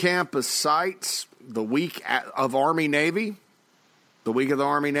on campus sites the week of Army-Navy, the week of the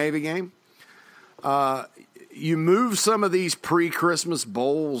Army-Navy game. You move some of these pre-Christmas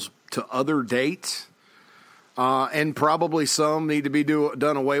bowls to other dates, and probably some need to be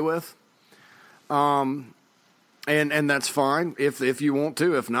done away with. And that's fine if you want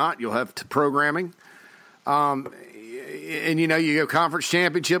to. If not, you'll have programming. And you go conference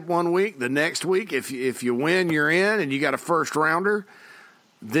championship one week, the next week, if you win, you're in, and you got a first rounder,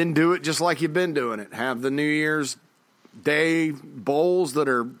 then do it just like you've been doing it. Have the New Year's Day bowls that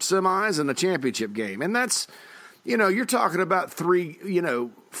are semis and a championship game. And that's, you're talking about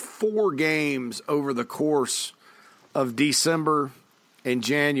 4 games over the course of December and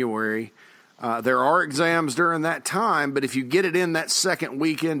January. There are exams during that time, but if you get it in that second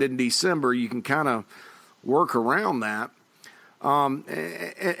weekend in December, you can kind of work around that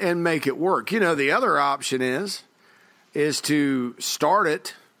and make it work. The other option is to start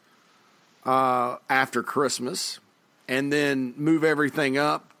it after Christmas and then move everything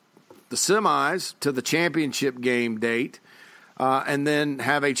up, the semis to the championship game date, and then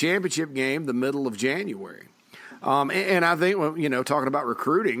have a championship game the middle of January. And I think, talking about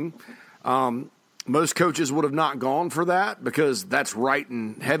recruiting, most coaches would have not gone for that because that's right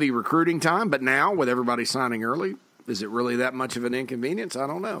in heavy recruiting time. But now, with everybody signing early, is it really that much of an inconvenience? I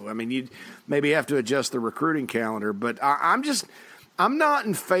don't know. You'd maybe have to adjust the recruiting calendar. But I'm not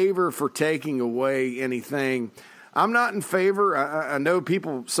in favor for taking away anything. I'm not in favor. I know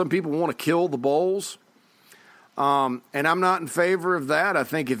some people want to kill the bowls. And I'm not in favor of that. I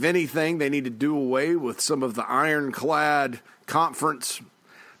think, if anything, they need to do away with some of the ironclad conference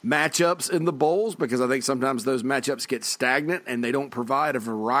matchups in the bowls, because I think sometimes those matchups get stagnant and they don't provide a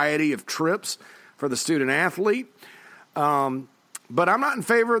variety of trips for the student athlete. But I'm not in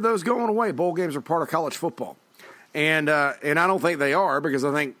favor of those going away. Bowl games are part of college football. And I don't think they are, because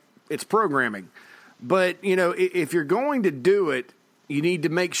I think it's programming. But, if you're going to do it, you need to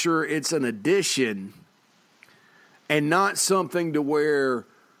make sure it's an addition and not something to where,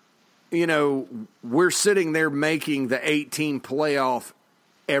 we're sitting there making the 18 playoff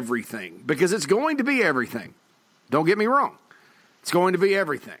everything. Because it's going to be everything. Don't get me wrong. It's going to be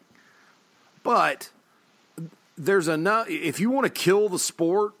everything. But there's enough. If you want to kill the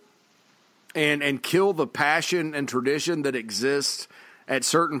sport and kill the passion and tradition that exists at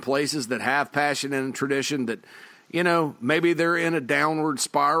certain places that have passion and tradition, that, maybe they're in a downward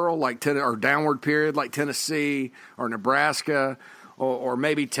spiral or downward period like Tennessee or Nebraska or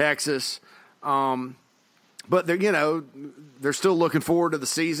maybe Texas. But they're still looking forward to the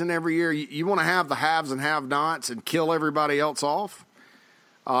season every year. You want to have the haves and have-nots and kill everybody else off.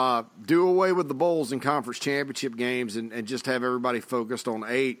 Do away with the bowls and conference championship games and just have everybody focused on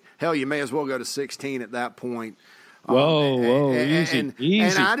 8. Hell, you may as well go to 16 at that point. Whoa, easy. And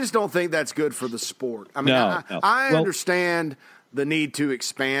I just don't think that's good for the sport. I understand the need to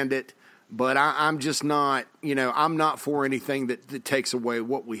expand it, but I'm just not, I'm not for anything that takes away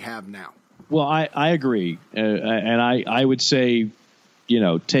what we have now. Well, I agree. And I would say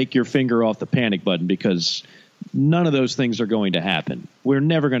take your finger off the panic button, because none of those things are going to happen. We're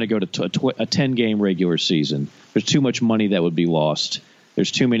never going to go to a 10-game regular season. There's too much money that would be lost.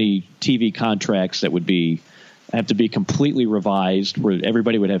 There's too many TV contracts that would have to be completely revised, where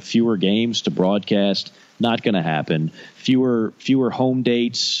everybody would have fewer games to broadcast. Not going to happen. Fewer home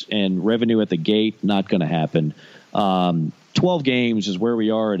dates and revenue at the gate. Not going to happen. 12 games is where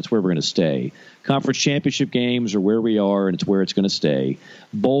we are, and it's where we're going to stay. Conference championship games are where we are, and it's where it's going to stay.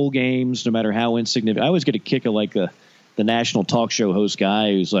 Bowl games, no matter how insignificant. I always get a kick of like the national talk show host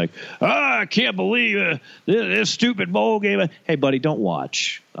guy who's like, I can't believe this stupid bowl game. Hey, buddy, don't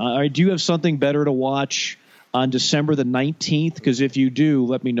watch. Do you have something better to watch on December the 19th? Because if you do,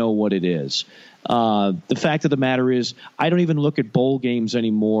 let me know what it is. The fact of the matter is, I don't even look at bowl games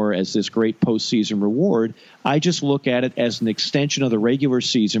anymore as this great postseason reward. I just look at it as an extension of the regular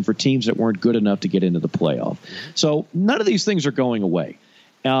season for teams that weren't good enough to get into the playoff. So none of these things are going away.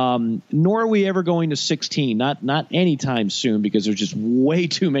 Nor are we ever going to 16, not anytime soon, because there's just way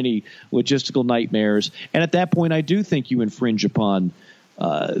too many logistical nightmares. And at that point, I do think you infringe upon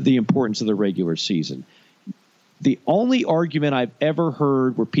the importance of the regular season. The only argument I've ever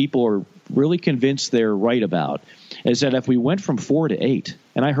heard where people are really convinced they're right about is that if we went from 4 to 8,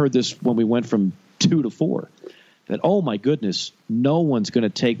 and I heard this when we went from 2 to 4, that, oh my goodness, no one's going to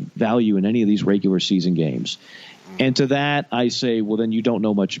take value in any of these regular season games. And to that, I say, well, then you don't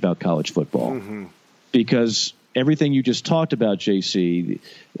know much about college football. Mm-hmm. Because everything you just talked about, JC,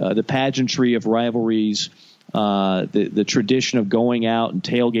 the pageantry of rivalries, the tradition of going out and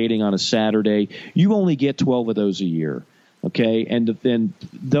tailgating on a Saturday, you only get 12 of those a year. Okay. And then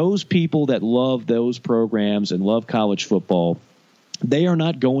those people that love those programs and love college football, they are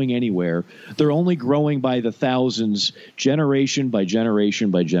not going anywhere. They're only growing by the thousands, generation by generation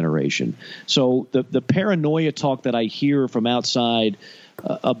by generation. So the paranoia talk that I hear from outside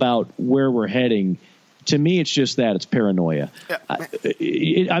about where we're heading, to me, it's just that. It's paranoia.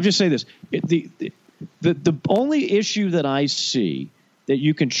 I'll just say this. The only issue that I see that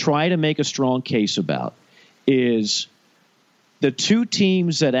you can try to make a strong case about is the two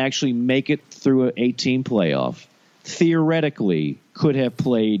teams that actually make it through an 18 playoff theoretically could have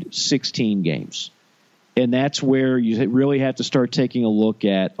played 16 games. And that's where you really have to start taking a look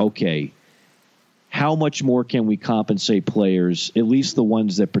at, okay, how much more can we compensate players, at least the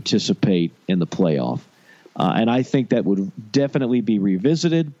ones that participate in the playoff? And I think that would definitely be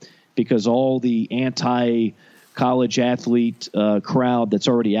revisited, because all the anti-college athlete crowd that's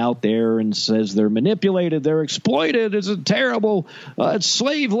already out there and says they're manipulated, they're exploited, it's terrible, it's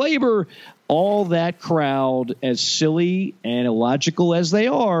slave labor, all that crowd, as silly and illogical as they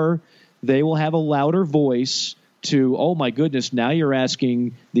are, they will have a louder voice to, oh my goodness, now you're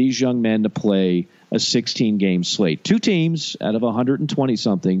asking these young men to play a 16-game slate. 2 teams out of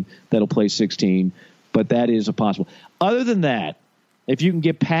 120-something that'll play 16, but that is a possible. Other than that, if you can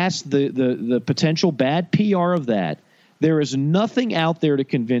get past the potential bad PR of that, there is nothing out there to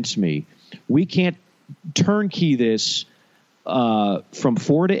convince me we can't turnkey this from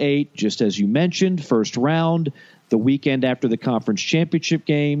 4 to 8, just as you mentioned, first round, the weekend after the conference championship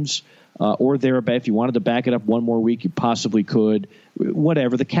games, or thereabout. If you wanted to back it up one more week, you possibly could.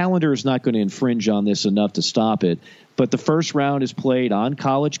 Whatever. The calendar is not going to infringe on this enough to stop it. But the first round is played on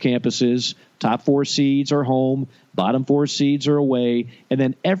college campuses. Top 4 seeds are home. Bottom 4 seeds are away. And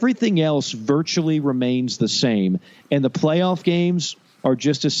then everything else virtually remains the same. And the playoff games are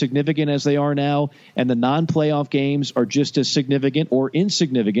just as significant as they are now, and the non-playoff games are just as significant or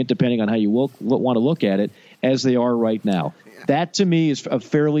insignificant, depending on how you want to look at it, as they are right now. Yeah. That, to me, is a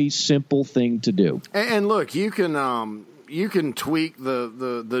fairly simple thing to do. And look, you can tweak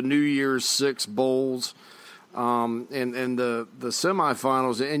the New Year's 6 bowls and the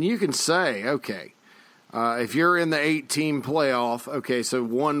semifinals, and you can say, okay, if you're in the 8-team playoff, okay, so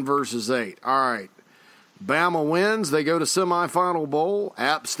 1 versus 8, all right. Bama wins, they go to semifinal bowl.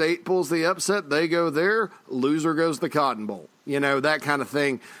 App State pulls the upset, they go there. Loser goes to the Cotton Bowl. That kind of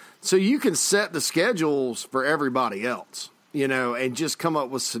thing. So you can set the schedules for everybody else, and just come up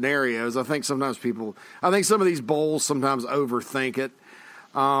with scenarios. I think some of these bowls sometimes overthink it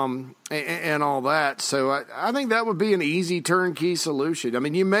and all that. So I think that would be an easy turnkey solution. I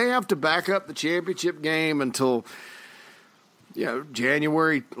mean, you may have to back up the championship game until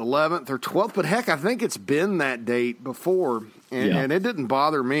January 11th or 12th, but heck, I think it's been that date before, and it didn't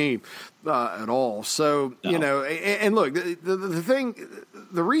bother me at all. So, no. And look, the thing,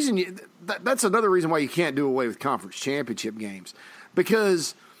 the reason that's another reason why you can't do away with conference championship games,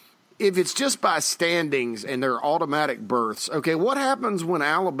 because if it's just by standings and they're automatic berths, okay, what happens when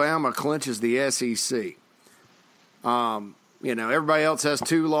Alabama clinches the SEC? Everybody else has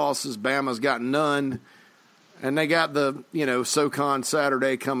 2 losses. Bama's got none. And they got the, SoCon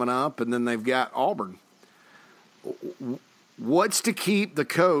Saturday coming up, and then they've got Auburn. What's to keep the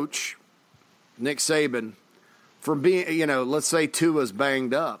coach, Nick Saban, from being, let's say Tua's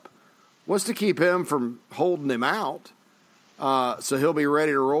banged up? What's to keep him from holding him out so he'll be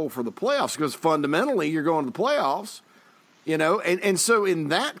ready to roll for the playoffs? Because fundamentally, you're going to the playoffs, and so in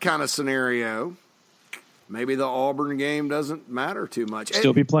that kind of scenario, maybe the Auburn game doesn't matter too much.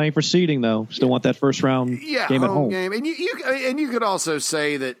 Still be playing for seeding, though. Still want that first round game at home. Game. And you could also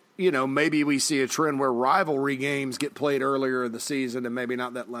say that, maybe we see a trend where rivalry games get played earlier in the season and maybe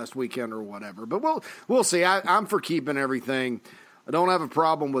not that last weekend or whatever. But we'll see. I'm for keeping everything. I don't have a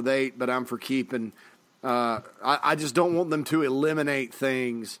problem with 8, but I'm for keeping. I just don't want them to eliminate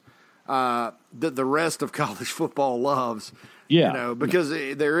things that the rest of college football loves. Yeah. Because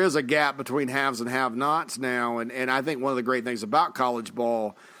there is a gap between haves and have-nots now, and I think one of the great things about college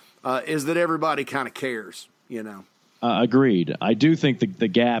ball is that everybody kind of cares, Agreed. I do think the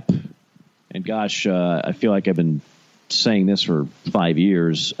gap, and gosh, I feel like I've been saying this for 5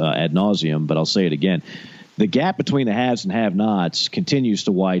 years ad nauseum, but I'll say it again. The gap between the haves and have-nots continues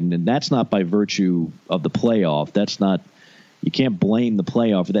to widen, and that's not by virtue of the playoff. That's not – you can't blame the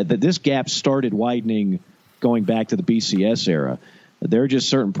playoff for that. This gap started widening – going back to the BCS era. There are just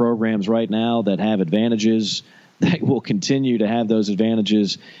certain programs right now that have advantages that will continue to have those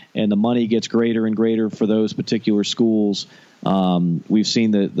advantages, and the money gets greater and greater for those particular schools. We've seen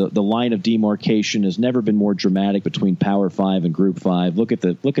the line of demarcation has never been more dramatic between Power 5 and Group 5. Look at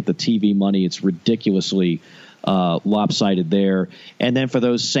the TV money. It's ridiculously lopsided there. And then for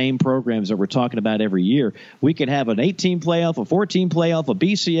those same programs that we're talking about every year, we could have an 18 playoff, a 14 playoff, a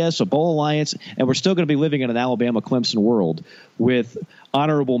BCS, a Bowl Alliance, and we're still going to be living in an Alabama-Clemson world with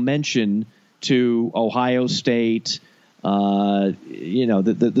honorable mention to Ohio State, the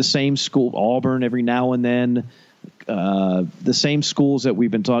same school, Auburn every now and then, the same schools that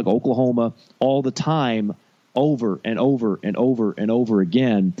we've been talking, Oklahoma, all the time, over and over and over and over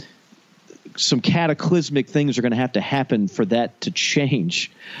again. Some cataclysmic things are going to happen for that to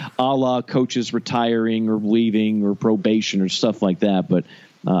change, a la coaches retiring or leaving or probation or stuff like that. But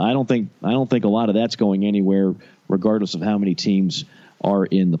I don't think a lot of that's going anywhere, regardless of how many teams are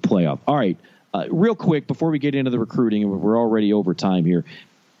in the playoff. All right, real quick before we get into the recruiting, and we're already over time here.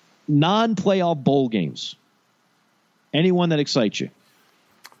 Non-playoff bowl games. Anyone that excites you?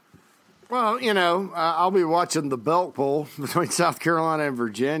 Well, I'll be watching the Belk Bowl between South Carolina and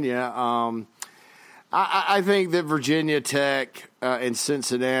Virginia. I think that Virginia Tech and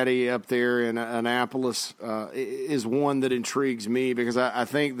Cincinnati up there in Annapolis is one that intrigues me because I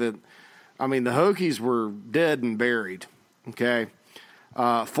think that, the Hokies were dead and buried, okay?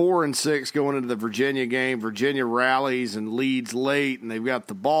 4-6 going into the Virginia game. Virginia rallies and leads late, and they've got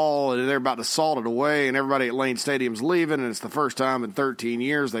the ball, and they're about to salt it away, and everybody at Lane Stadium's leaving, and it's the first time in 13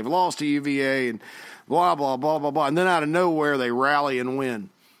 years they've lost to UVA, and blah, blah, blah, blah, blah. And then out of nowhere, they rally and win.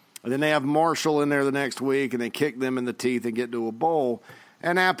 And then they have Marshall in there the next week, and they kick them in the teeth and get to a bowl.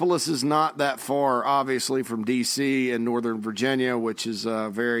 Annapolis is not that far, obviously, from D.C. and Northern Virginia, which is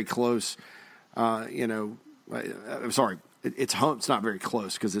very close, I'm sorry. It's home. It's not very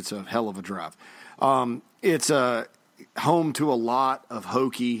close because it's a hell of a drive. It's home to a lot of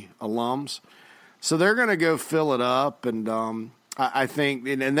Hokie alums, so they're going to go fill it up. And I think,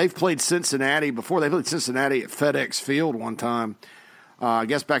 and they've played Cincinnati before. They played Cincinnati at FedEx Field one time. I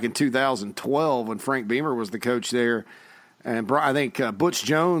guess back in 2012 when Frank Beamer was the coach there, and I think Butch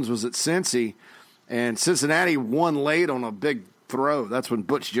Jones was at Cincy, and Cincinnati won late on a big throw. That's when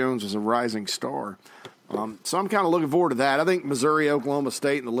Butch Jones was a rising star. So I'm kind of looking forward to that. I think Missouri, Oklahoma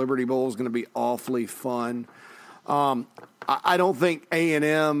State, and the Liberty Bowl is going to be awfully fun. I don't think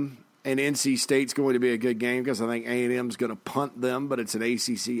A&M and NC State's going to be a good game because I think A&M's going to punt them, but it's an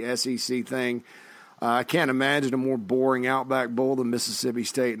ACC, SEC thing. I can't imagine a more boring Outback Bowl than Mississippi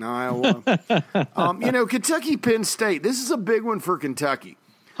State and Iowa. Kentucky, Penn State. This is a big one for Kentucky.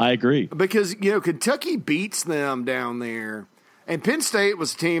 I agree. Because, Kentucky beats them down there. And Penn State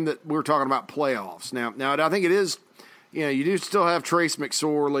was a team that we were talking about playoffs. Now I think it is, you do still have Trace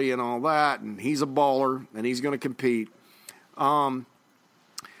McSorley and all that, and he's a baller, and he's going to compete. But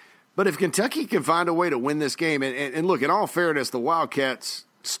if Kentucky can find a way to win this game, and look, in all fairness, the Wildcats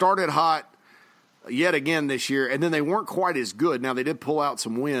started hot yet again this year, and then they weren't quite as good. Now, they did pull out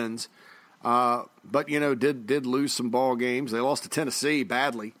some wins, but, did lose some ball games. They lost to Tennessee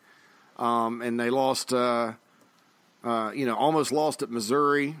badly, and they lost almost lost at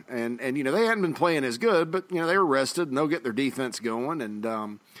Missouri, and they hadn't been playing as good, but they were rested and they'll get their defense going,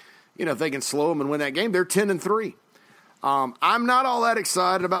 and if they can slow them and win that game, they're 10-3. I'm not all that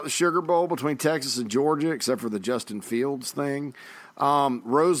excited about the Sugar Bowl between Texas and Georgia, except for the Justin Fields thing.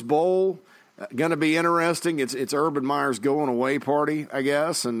 Rose Bowl, going to be interesting. It's Urban Meyer's going away party, I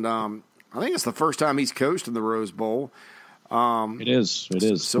guess, and I think it's the first time he's coached in the Rose Bowl. It is.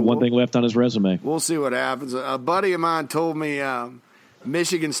 So one thing left on his resume. We'll see what happens. A buddy of mine told me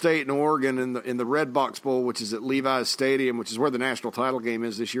Michigan State and Oregon in the Red Box Bowl, which is at Levi's Stadium, which is where the national title game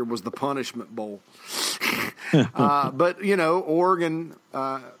is this year, was the punishment bowl. But, Oregon,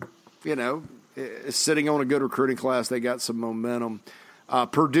 is sitting on a good recruiting class. They got some momentum.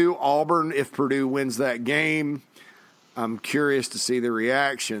 Purdue, Auburn, if Purdue wins that game, I'm curious to see the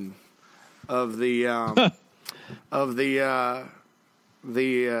reaction of the Auburn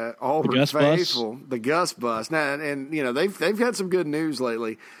faithful, the Gus bus. Now, and they've had some good news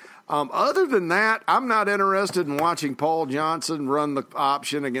lately. Other than that, I'm not interested in watching Paul Johnson run the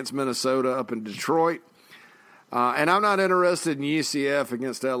option against Minnesota up in Detroit. And I'm not interested in UCF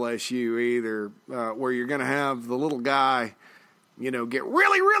against LSU either, where you're going to have the little guy, get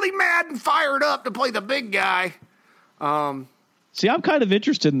really, really mad and fired up to play the big guy. See, I'm kind of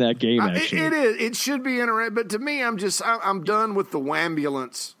interested in that game, actually. It is. It should be interesting. But to me, I'm done with the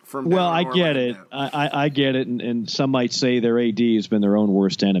wambulance from Well, I get it. I get it. And some might say their AD has been their own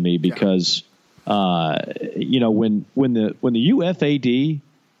worst enemy because, when the UF AD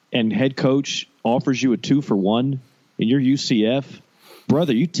and head coach offers you a 2-for-1 and you're UCF,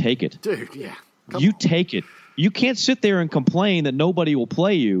 brother, you take it. Dude, yeah. Take it. You can't sit there and complain that nobody will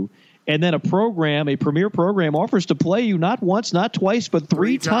play you. And then a premier program offers to play you not once, not twice, but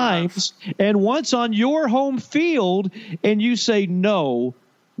three times, and once on your home field, and you say, no,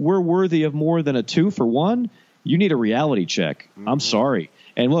 we're worthy of more than a 2-for-1, you need a reality check. Mm-hmm. I'm sorry.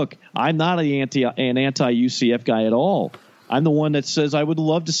 And look, I'm not an anti-UCF guy at all. I'm the one that says I would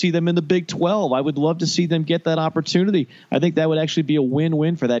love to see them in the Big 12. I would love to see them get that opportunity. I think that would actually be a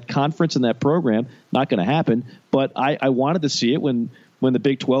win-win for that conference and that program. Not going to happen, but I wanted to see it when the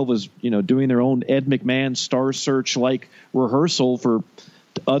Big 12 was, doing their own Ed McMahon Star Search-like rehearsal for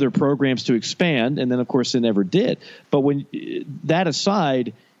other programs to expand, and then, of course, they never did. But when that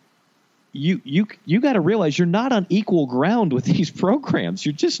aside, you got to realize you're not on equal ground with these programs.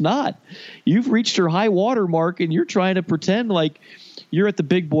 You're just not. You've reached your high water mark, and you're trying to pretend like you're at the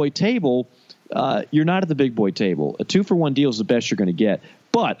big boy table. You're not at the big boy table. A 2-for-1 deal is the best you're going to get.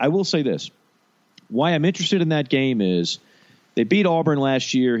 But I will say this. Why I'm interested in that game is they beat Auburn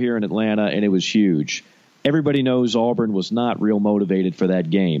last year here in Atlanta, and it was huge. Everybody knows Auburn was not real motivated for that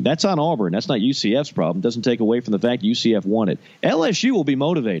game. That's on Auburn. That's not UCF's problem. It doesn't take away from the fact UCF won it. LSU will be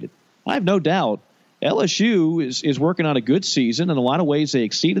motivated. I have no doubt. LSU is working on a good season. In a lot of ways, they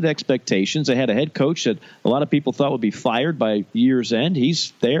exceeded expectations. They had a head coach that a lot of people thought would be fired by year's end.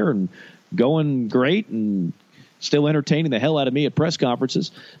 He's there and going great and still entertaining the hell out of me at press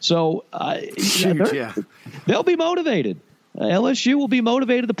conferences. So they'll be motivated. LSU will be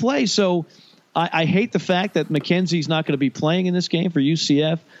motivated to play. So I hate the fact that McKenzie's not going to be playing in this game for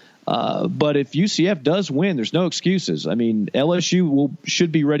UCF. But if UCF does win, there's no excuses. I mean, LSU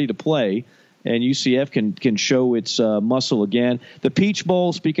should be ready to play, and UCF can show its muscle again. The Peach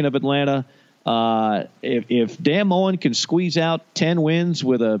Bowl, speaking of Atlanta, if Dan Mullen can squeeze out 10 wins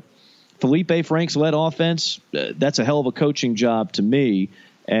with a Felipe Franks-led offense, that's a hell of a coaching job to me.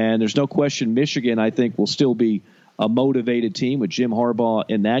 And there's no question Michigan, I think, will still be a motivated team with Jim Harbaugh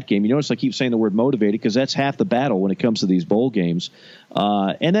in that game. You notice I keep saying the word motivated because that's half the battle when it comes to these bowl games.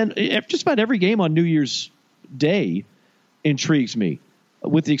 And then just about every game on New Year's Day intrigues me,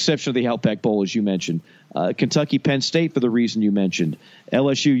 with the exception of the Outback Bowl, as you mentioned. Kentucky, Penn State for the reason you mentioned.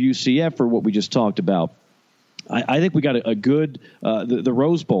 LSU, UCF for what we just talked about. I think we got a good the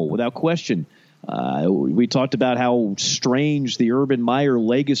Rose Bowl, without question. We talked about how strange the Urban Meyer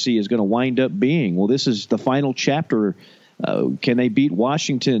legacy is going to wind up being. Well, this is the final chapter. Can they beat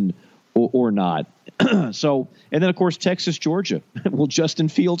Washington or not? So, and then, of course, Texas, Georgia. Will Justin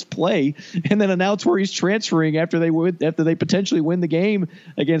Fields play and then announce where he's transferring after they potentially win the game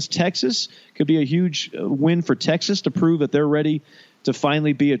against Texas? Could be a huge win for Texas to prove that they're ready to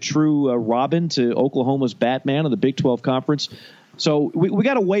finally be a true Robin to Oklahoma's Batman of the Big 12 Conference. So we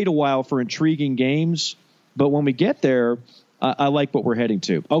got to wait a while for intriguing games, but when we get there, I like what we're heading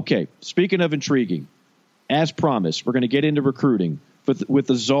to. Okay, speaking of intriguing, as promised, we're going to get into recruiting with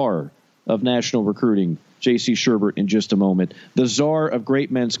the czar of national recruiting, J.C. Sherbert, in just a moment. The czar of great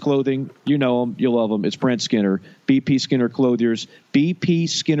men's clothing, you know him, you love him. It's Brent Skinner, BP Skinner Clothiers.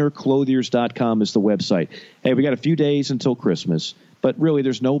 BPSkinnerClothiers.com is the website. Hey, we got a few days until Christmas, but really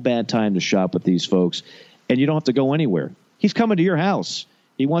there's no bad time to shop with these folks, and you don't have to go anywhere. He's coming to your house.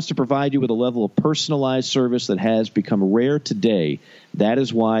 He wants to provide you with a level of personalized service that has become rare today. That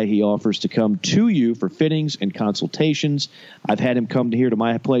is why he offers to come to you for fittings and consultations. I've had him come here to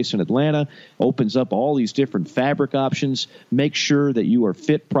my place in Atlanta, opens up all these different fabric options, make sure that you are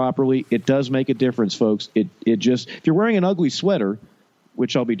fit properly. It does make a difference, folks. It just, if you're wearing an ugly sweater,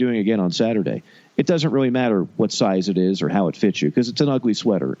 which I'll be doing again on Saturday, it doesn't really matter what size it is or how it fits you, because it's an ugly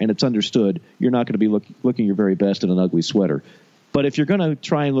sweater, and it's understood you're not going to be looking your very best in an ugly sweater. But if you're going to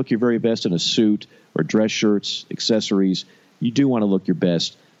try and look your very best in a suit or dress shirts, accessories, you do want to look your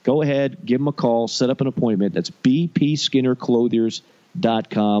best. Go ahead, give them a call, set up an appointment. That's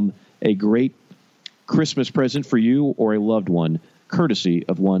bpskinnerclothiers.com. A great Christmas present for you or a loved one, courtesy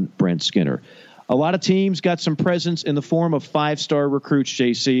of one Brent Skinner. A lot of teams got some presents in the form of 5-star recruits,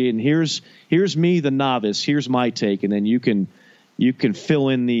 JC, and here's me, the novice. Here's my take, and then you can fill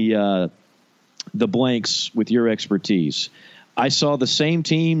in the blanks with your expertise. I saw the same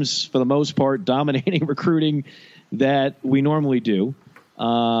teams, for the most part, dominating recruiting that we normally do.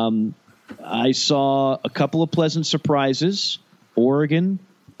 I saw a couple of pleasant surprises. Oregon,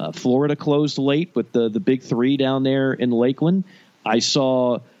 Florida closed late with the big three down there in Lakeland. I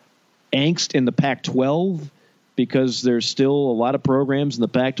saw angst in the Pac-12 because there's still a lot of programs in the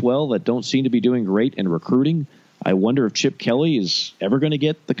Pac-12 that don't seem to be doing great in recruiting. I wonder if Chip Kelly is ever going to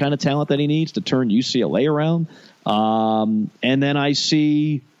get the kind of talent that he needs to turn UCLA around. And then I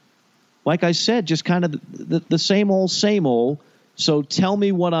see, like I said, just kind of the same old, same old. So tell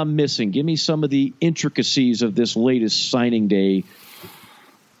me what I'm missing. Give me some of the intricacies of this latest signing day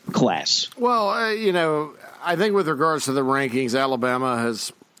class. Well, I think with regards to the rankings, Alabama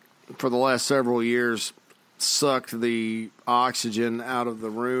has, for the last several years, sucked the oxygen out of the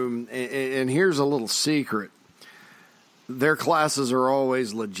room. And here's a little secret. Their classes are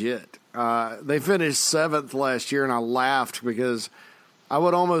always legit. They finished 7th last year, and I laughed because I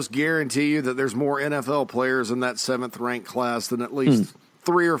would almost guarantee you that there's more NFL players in that 7th-ranked class than at least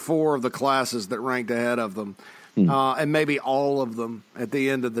 3 or 4 of the classes that ranked ahead of them, and maybe all of them at the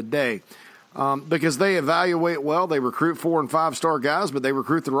end of the day. Because they evaluate well, they recruit 4- and 5-star guys, but they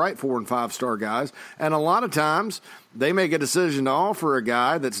recruit the right 4- and 5-star guys. And a lot of times they make a decision to offer a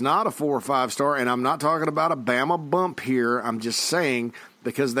guy that's not a 4 or 5-star, and I'm not talking about a Bama bump here. I'm just saying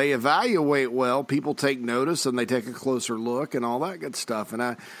because they evaluate well, people take notice and they take a closer look and all that good stuff.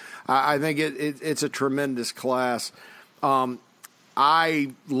 And I think it's a tremendous class.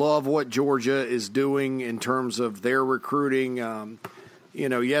 I love what Georgia is doing in terms of their recruiting.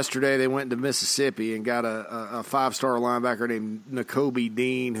 Yesterday they went to Mississippi and got a 5-star linebacker named Nakobe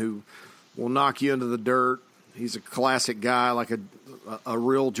Dean who will knock you into the dirt. He's a classic guy, like a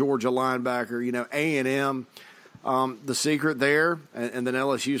real Georgia linebacker. A&M, the secret there, and then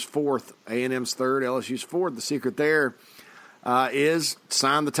LSU's 4th. A&M's 3rd, LSU's 4th. The secret there is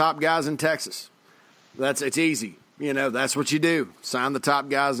sign the top guys in Texas. It's easy. That's what you do. Sign the top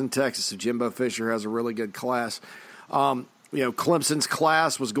guys in Texas. So Jimbo Fisher has a really good class. Clemson's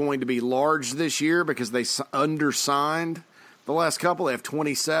class was going to be large this year because they undersigned the last couple. They have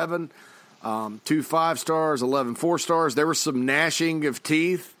 27, 2 5-stars, 11 4-stars. There was some gnashing of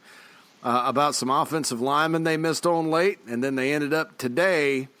teeth about some offensive linemen they missed on late, and then they ended up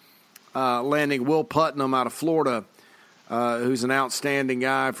today landing Will Putnam out of Florida, who's an outstanding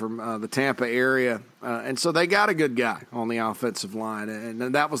guy from the Tampa area. And so they got a good guy on the offensive line,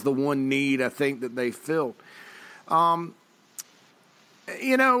 and that was the one need I think that they filled.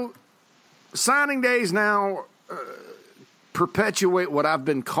 Signing days now perpetuate what I've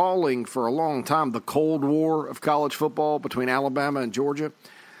been calling for a long time, the Cold War of college football between Alabama and Georgia.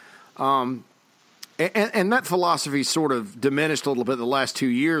 And that philosophy sort of diminished a little bit the last 2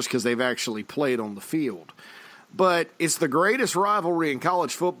 years because they've actually played on the field. But it's the greatest rivalry in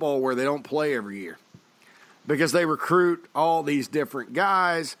college football where they don't play every year because they recruit all these different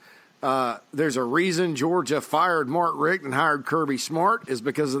guys. There's a reason Georgia fired Mark Richt and hired Kirby Smart is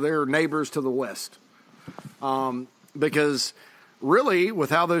because of their neighbors to the west. Because really, with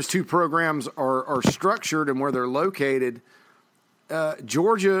how those two programs are structured and where they're located,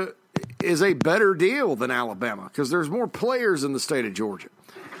 Georgia is a better deal than Alabama because there's more players in the state of Georgia.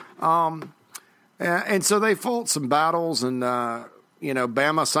 And so they fought some battles, and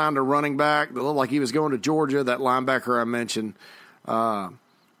Bama signed a running back that looked like he was going to Georgia. That linebacker I mentioned. That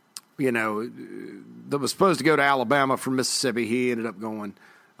was supposed to go to Alabama from Mississippi. He ended up going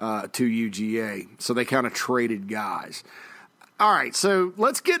to UGA. So they kind of traded guys. All right, so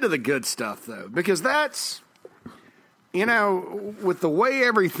let's get to the good stuff, though, because that's, with the way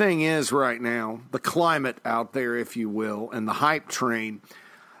everything is right now, the climate out there, if you will, and the hype train,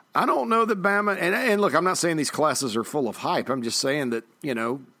 I don't know that Bama, and look, I'm not saying these classes are full of hype. I'm just saying that,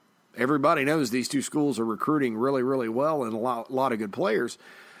 everybody knows these two schools are recruiting really, really well and a lot of good players.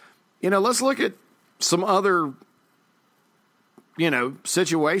 Let's look at some other,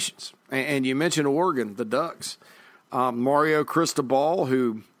 situations. And you mentioned Oregon, the Ducks. Mario Cristobal,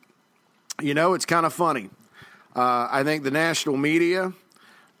 who, it's kind of funny. I think the national media,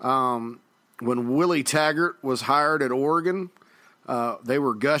 when Willie Taggart was hired at Oregon, they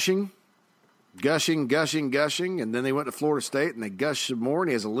were gushing, and then they went to Florida State and they gushed some more, and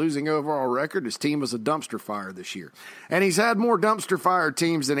he has a losing overall record. His team was a dumpster fire this year. And he's had more dumpster fire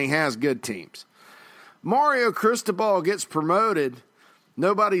teams than he has good teams. Mario Cristobal gets promoted.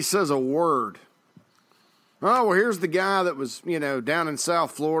 Nobody says a word. Oh, well, here's the guy that was, down in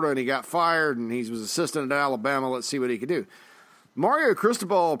South Florida and he got fired and he was assistant at Alabama. Let's see what he could do. Mario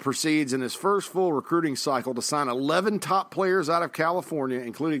Cristobal proceeds in his first full recruiting cycle to sign 11 top players out of California,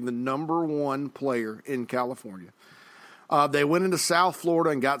 including the number one player in California. They went into South Florida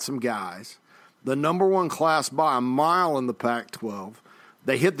and got some guys. The number one class by a mile in the Pac-12.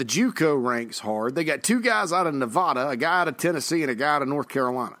 They hit the JUCO ranks hard. They got two guys out of Nevada, a guy out of Tennessee, and a guy out of North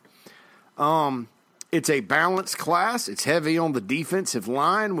Carolina. It's a balanced class. It's heavy on the defensive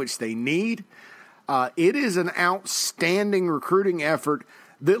line, which they need. It is an outstanding recruiting effort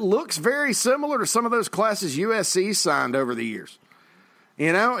that looks very similar to some of those classes USC signed over the years.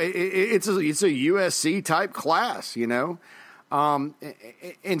 It's a USC type class, and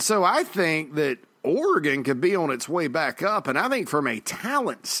so I think that Oregon could be on its way back up, and I think from a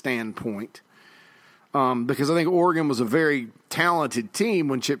talent standpoint, because I think Oregon was a very talented team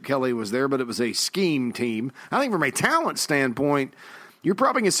when Chip Kelly was there, but it was a scheme team. I think from a talent standpoint, you're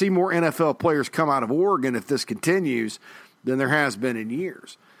probably going to see more NFL players come out of Oregon if this continues than there has been in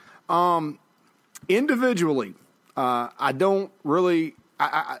years. Individually, I don't really,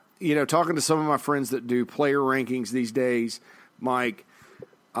 talking to some of my friends that do player rankings these days, Mike,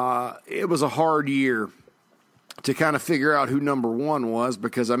 it was a hard year to kind of figure out who number one was,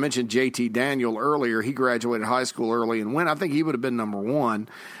 because I mentioned JT Daniel earlier. He graduated high school early and went. I think he would have been number one.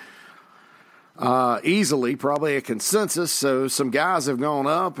 Easily, probably a consensus. So some guys have gone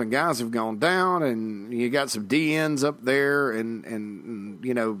up and guys have gone down, and you got some DNs up there, and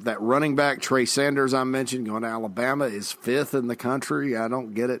that running back Trey Sanders I mentioned going to Alabama is fifth in the country. I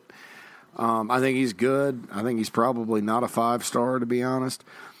don't get it. I think he's good. I think he's probably not a 5-star, to be honest.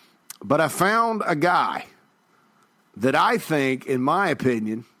 But I found a guy that I think, in my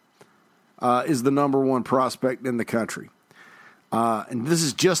opinion, is the number one prospect in the country. And this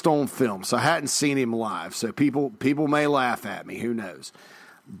is just on film, so I hadn't seen him live. So people may laugh at me. Who knows?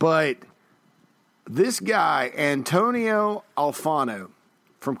 But this guy, Antonio Alfano,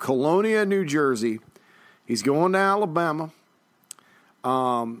 from Colonia, New Jersey, he's going to Alabama.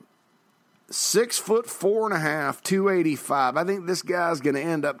 6'4.5", 285. I think this guy's going to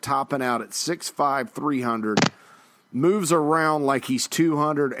end up topping out at 6'5", 300. Moves around like he's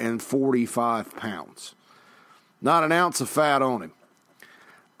 245 pounds. Not an ounce of fat on him.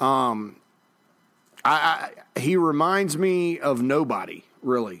 He reminds me of nobody,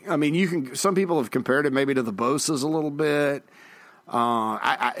 really. I mean, some people have compared it maybe to the Bosa's a little bit.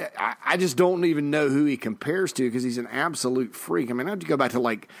 I just don't even know who he compares to, because he's an absolute freak. I mean, I have to go back to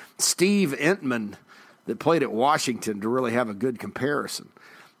like Steve Entman that played at Washington to really have a good comparison.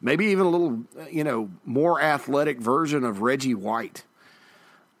 Maybe even a little, more athletic version of Reggie White.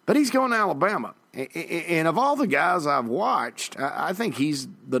 But he's going to Alabama. And of all the guys I've watched, I think he's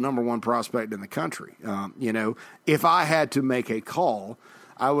the number one prospect in the country. If I had to make a call,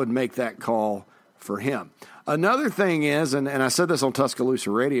 I would make that call for him. Another thing is, and I said this on Tuscaloosa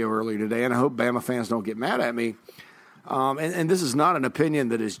Radio earlier today, and I hope Bama fans don't get mad at me, and this is not an opinion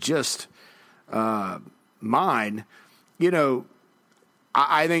that is just mine.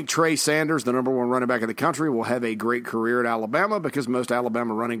 I think Trey Sanders, the number one running back in the country, will have a great career at Alabama, because most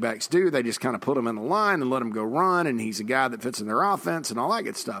Alabama running backs do. They just kind of put him in the line and let him go run, and he's a guy that fits in their offense and all that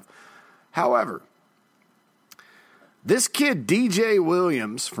good stuff. However, this kid, DJ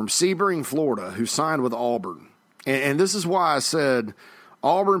Williams from Sebring, Florida, who signed with Auburn, and this is why I said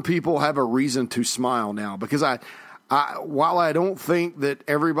Auburn people have a reason to smile now, because while I don't think that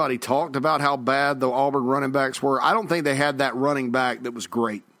everybody talked about how bad the Auburn running backs were, I don't think they had that running back that was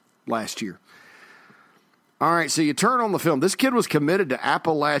great last year. All right, so you turn on the film. This kid was committed to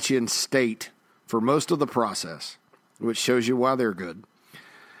Appalachian State for most of the process, which shows you why they're good.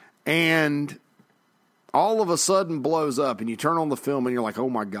 And all of a sudden blows up, and you turn on the film, and you're like, oh,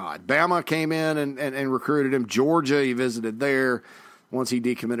 my God. Bama came in and recruited him. Georgia, he visited there once he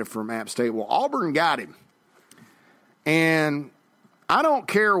decommitted from App State. Well, Auburn got him. And I don't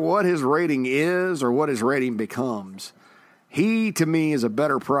care what his rating is or what his rating becomes. He, to me, is a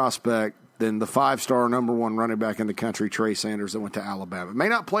better prospect than the 5-star number 1 running back in the country, Trey Sanders, that went to Alabama. It may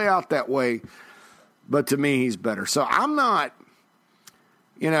not play out that way, but to me, he's better. So I'm not,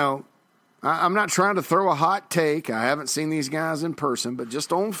 I'm not trying to throw a hot take. I haven't seen these guys in person, but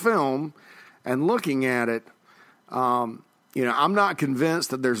just on film and looking at it, I'm not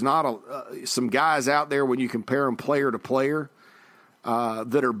convinced that there's not some guys out there when you compare them player to player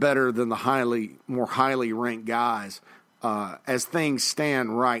that are better than the more highly ranked guys as things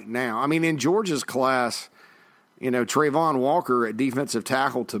stand right now. I mean, in Georgia's class, Trayvon Walker at defensive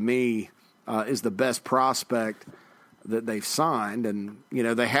tackle to me is the best prospect that they've signed. And,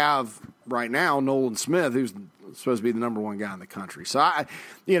 they have right now Nolan Smith, who's supposed to be the number 1 guy in the country. So,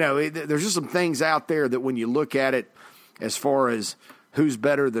 there's just some things out there that when you look at it as far as who's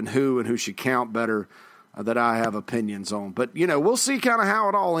better than who and who should count better, that I have opinions on. But, we'll see kind of how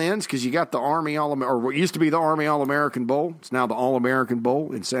it all ends because you got the Army or what used to be the Army All-American Bowl. It's now the All-American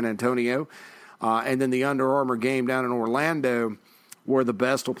Bowl in San Antonio. And then the Under Armour game down in Orlando where the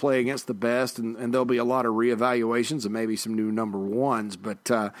best will play against the best, and there'll be a lot of reevaluations and maybe some new number 1s.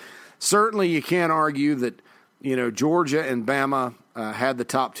 But certainly you can't argue that, Georgia and Bama had the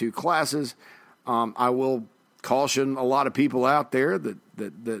top 2 classes. I will caution a lot of people out there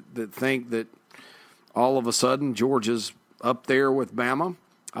that think that all of a sudden Georgia's up there with Bama.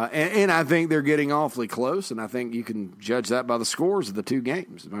 And I think they're getting awfully close, and I think you can judge that by the scores of the 2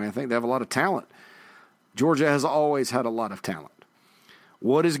 games. I mean, I think they have a lot of talent. Georgia has always had a lot of talent.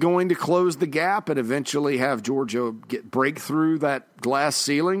 What is going to close the gap and eventually have Georgia break through that glass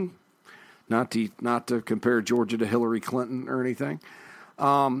ceiling? Not to compare Georgia to Hillary Clinton or anything.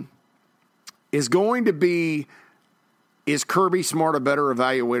 Is going to be, is Kirby Smart a better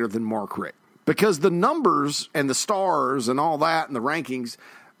evaluator than Mark Richt? Because the numbers and the stars and all that and the rankings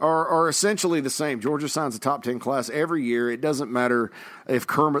are essentially the same. Georgia signs a top 10 class every year. It doesn't matter if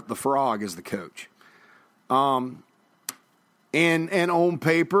Kermit the Frog is the coach. And on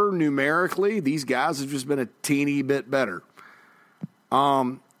paper, numerically, these guys have just been a teeny bit better.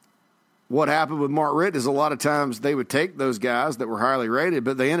 What happened with Mark Richt is a lot of times they would take those guys that were highly rated,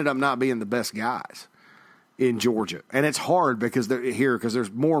 but they ended up not being the best guys in Georgia. And it's hard because they're here because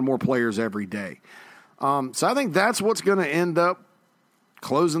there's more and more players every day. So I think that's what's going to end up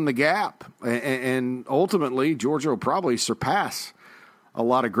closing the gap. And ultimately, Georgia will probably surpass a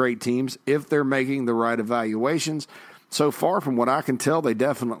lot of great teams if they're making the right evaluations. So far, from what I can tell, they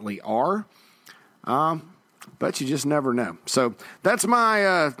definitely are. But you just never know. So that's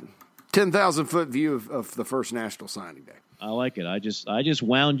my 10,000-foot view of the first National Signing Day. I like it. I just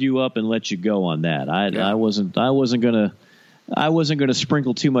wound you up and let you go on that. I wasn't gonna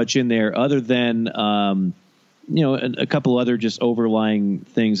sprinkle too much in there, other than a couple other just overlying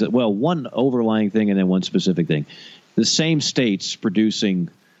things. One overlying thing and then one specific thing. The same states producing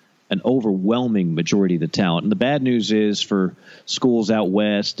an overwhelming majority of the talent. And the bad news is for schools out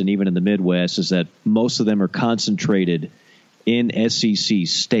west and even in the Midwest is that most of them are concentrated in SEC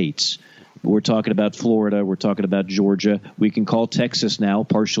states. We're talking about Florida. We're talking about Georgia. We can call Texas now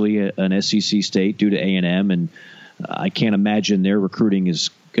partially an SEC state due to A&M, and I can't imagine their recruiting is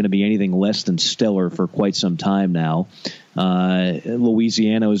going to be anything less than stellar for quite some time now.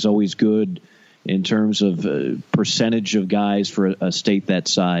 Louisiana is always good in terms of percentage of guys for a state that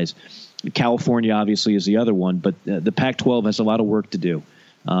size. California obviously is the other one, but the Pac-12 has a lot of work to do.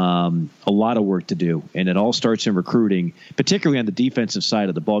 And it all starts in recruiting, particularly on the defensive side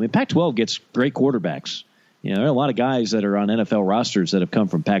of the ball. I mean, Pac-12 gets great quarterbacks. There are a lot of guys that are on NFL rosters that have come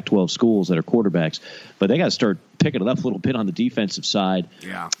from Pac-12 schools that are quarterbacks, but they got to start picking it up a little bit on the defensive side.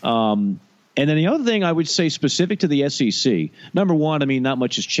 Yeah. And then the other thing I would say specific to the SEC, number one, I mean, not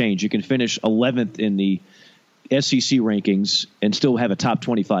much has changed. You can finish 11th in the SEC rankings and still have a top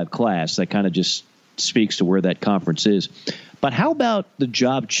 25 class. That kind of just speaks to where that conference is. But how about the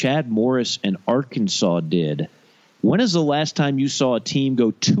job Chad Morris and Arkansas did? When is the last time you saw a team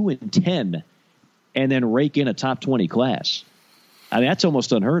go 2-10 and then rake in a top 20 class? I mean, that's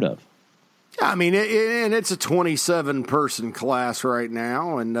almost unheard of. I mean, and it's a 27-person class right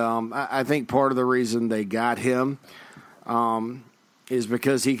now, and I think part of the reason they got him is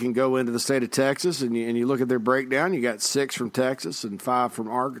because he can go into the state of Texas, and you look at their breakdown, you got 6 from Texas and 5 from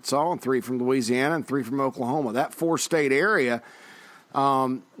Arkansas and 3 from Louisiana and 3 from Oklahoma. That 4-state area,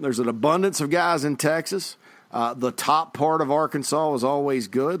 there's an abundance of guys in Texas. The top part of Arkansas is always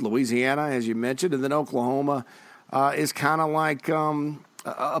good. Louisiana, as you mentioned, and then Oklahoma is kind of like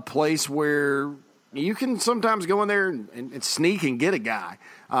a place where you can sometimes go in there and sneak and get a guy.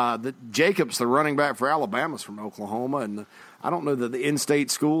 Jacobs, the running back for Alabama, is from Oklahoma, and I don't know that the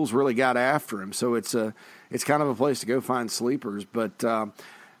in-state schools really got after him. So it's kind of a place to go find sleepers. But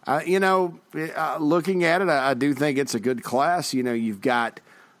looking at it, I do think it's a good class. You've got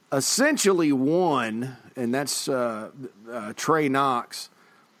essentially one, and that's Trey Knox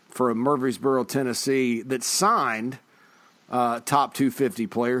from Murfreesboro, Tennessee, that signed top 250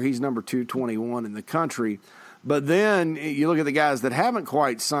 player. He's number 221 in the country. But then you look at the guys that haven't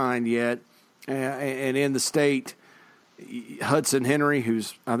quite signed yet, and in the state, Hudson Henry,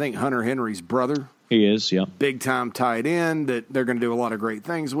 who's, I think, Hunter Henry's brother. He is, yeah. Big-time tight end that they're going to do a lot of great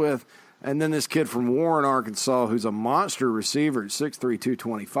things with. And then this kid from Warren, Arkansas, who's a monster receiver at 6'3",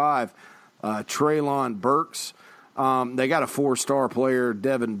 225, Treylon Burks. They got a 4-star player,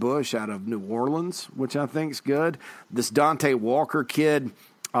 Devin Bush, out of New Orleans, which I think is good. This Dante Walker kid,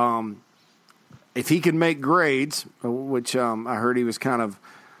 if he can make grades, which I heard he was kind of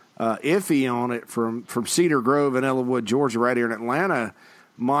iffy on it from Cedar Grove and Ellenwood, Georgia, right here in Atlanta,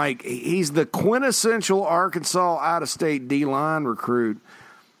 Mike, he's the quintessential Arkansas out-of-state D-line recruit.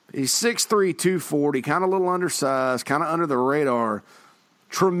 He's 6'3", 240, kind of a little undersized, kind of under the radar,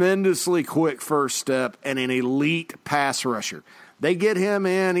 tremendously quick first step, and an elite pass rusher. They get him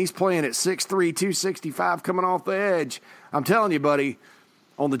in. He's playing at 6'3", 265 coming off the edge. I'm telling you, buddy,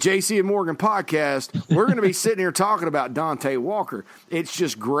 on the JC and Morgan podcast, we're going to be sitting here talking about Dante Walker. It's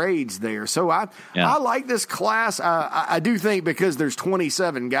just grades there. So I like this class. I do think because there's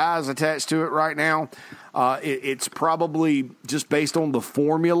 27 guys attached to it right now, it's probably just based on the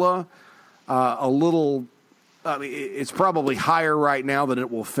formula a little – it's probably higher right now than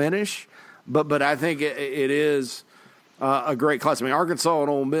it will finish, but I think it is a great class. I mean, Arkansas and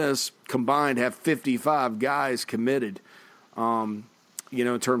Ole Miss combined have 55 guys committed,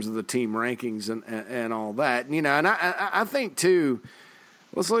 in terms of the team rankings and all that. And I think, too,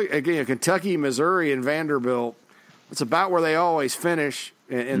 let's look again, Kentucky, Missouri, and Vanderbilt. It's about where they always finish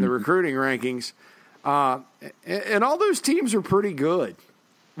in the recruiting rankings. And all those teams are pretty good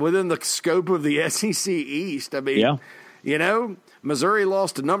within the scope of the SEC East. I mean, Missouri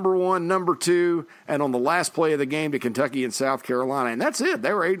lost to number 1, number 2, and on the last play of the game to Kentucky and South Carolina, and that's it.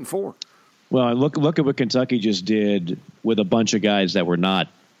 They were 8-4. Well, look at what Kentucky just did with a bunch of guys that were not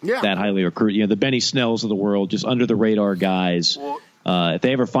that highly recruited. The Benny Snells of the world, just under the radar guys. If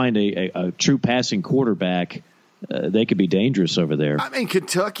they ever find a true passing quarterback, they could be dangerous over there. I mean,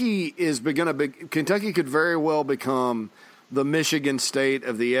 Kentucky Kentucky could very well become the Michigan State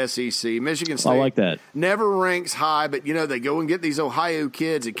of the SEC. Michigan State, I like that. Never ranks high, but, they go and get these Ohio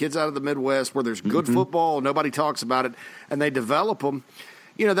kids and kids out of the Midwest where there's good football, nobody talks about it, and they develop them.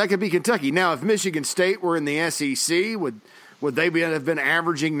 That could be Kentucky. Now, if Michigan State were in the SEC, would they have been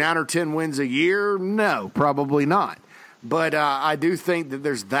averaging 9 or 10 wins a year? No, probably not. But I do think that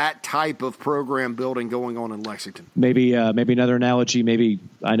there's that type of program building going on in Lexington. Maybe another analogy. Maybe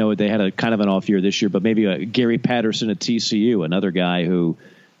I know they had a kind of an off year this year, but maybe Gary Patterson at TCU, another guy who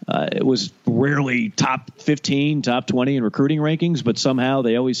was rarely top 15, top 20 in recruiting rankings, but somehow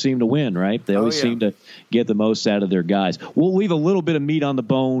they always seem to win, right? They always seem to get the most out of their guys. We'll leave a little bit of meat on the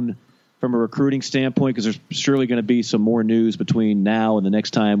bone from a recruiting standpoint because there's surely going to be some more news between now and the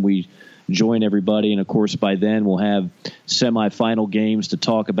next time we join everybody. And, of course, by then we'll have semifinal games to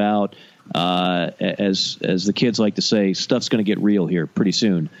talk about. As the kids like to say, stuff's going to get real here pretty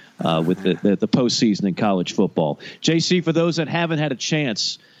soon with the postseason in college football. JC, for those that haven't had a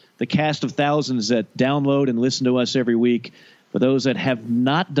chance, the cast of thousands that download and listen to us every week, for those that have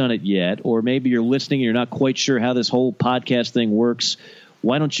not done it yet, or maybe you're listening and you're not quite sure how this whole podcast thing works,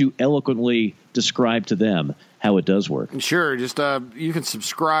 why don't you eloquently describe to them how it does work? Sure. Just you can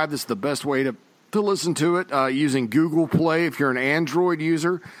subscribe. This is the best way to listen to it using Google Play if you're an Android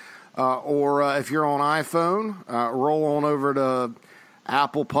user, or if you're on iPhone, roll on over to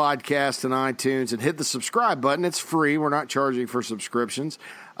Apple Podcasts and iTunes and hit the subscribe button. It's free. We're not charging for subscriptions.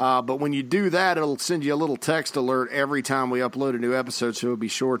 But when you do that, it'll send you a little text alert every time we upload a new episode, so be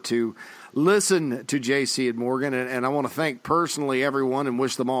sure to listen to JC and Morgan. And I want to thank personally everyone and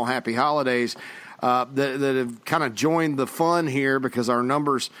wish them all happy holidays that have kind of joined the fun here, because our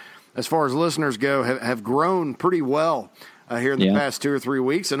numbers, as far as listeners go, have grown pretty well here in the past 2 or 3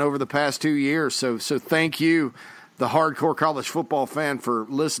 weeks and over the past 2 years. So thank you, the hardcore college football fan, for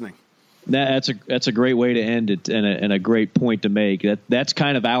listening. That's a great way to end it, and a great point to make. That's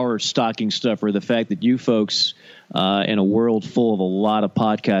kind of our stocking stuffer, the fact that you folks in a world full of a lot of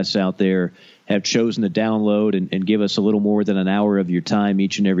podcasts out there have chosen to download and give us a little more than an hour of your time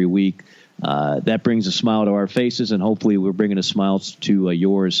each and every week. that brings a smile to our faces, and hopefully we're bringing a smile to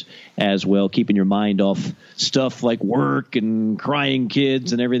yours as well, keeping your mind off stuff like work and crying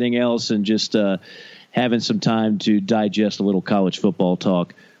kids and everything else, and just having some time to digest a little college football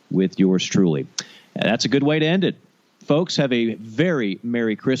talk with yours truly. That's a good way to end it. Folks, have a very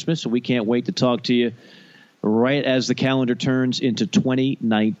Merry Christmas, and we can't wait to talk to you right as the calendar turns into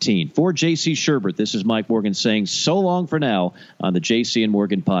 2019. For J.C. Shurburtt, this is Mike Morgan saying so long for now on the J.C. and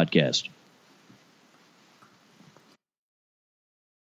Morgan podcast.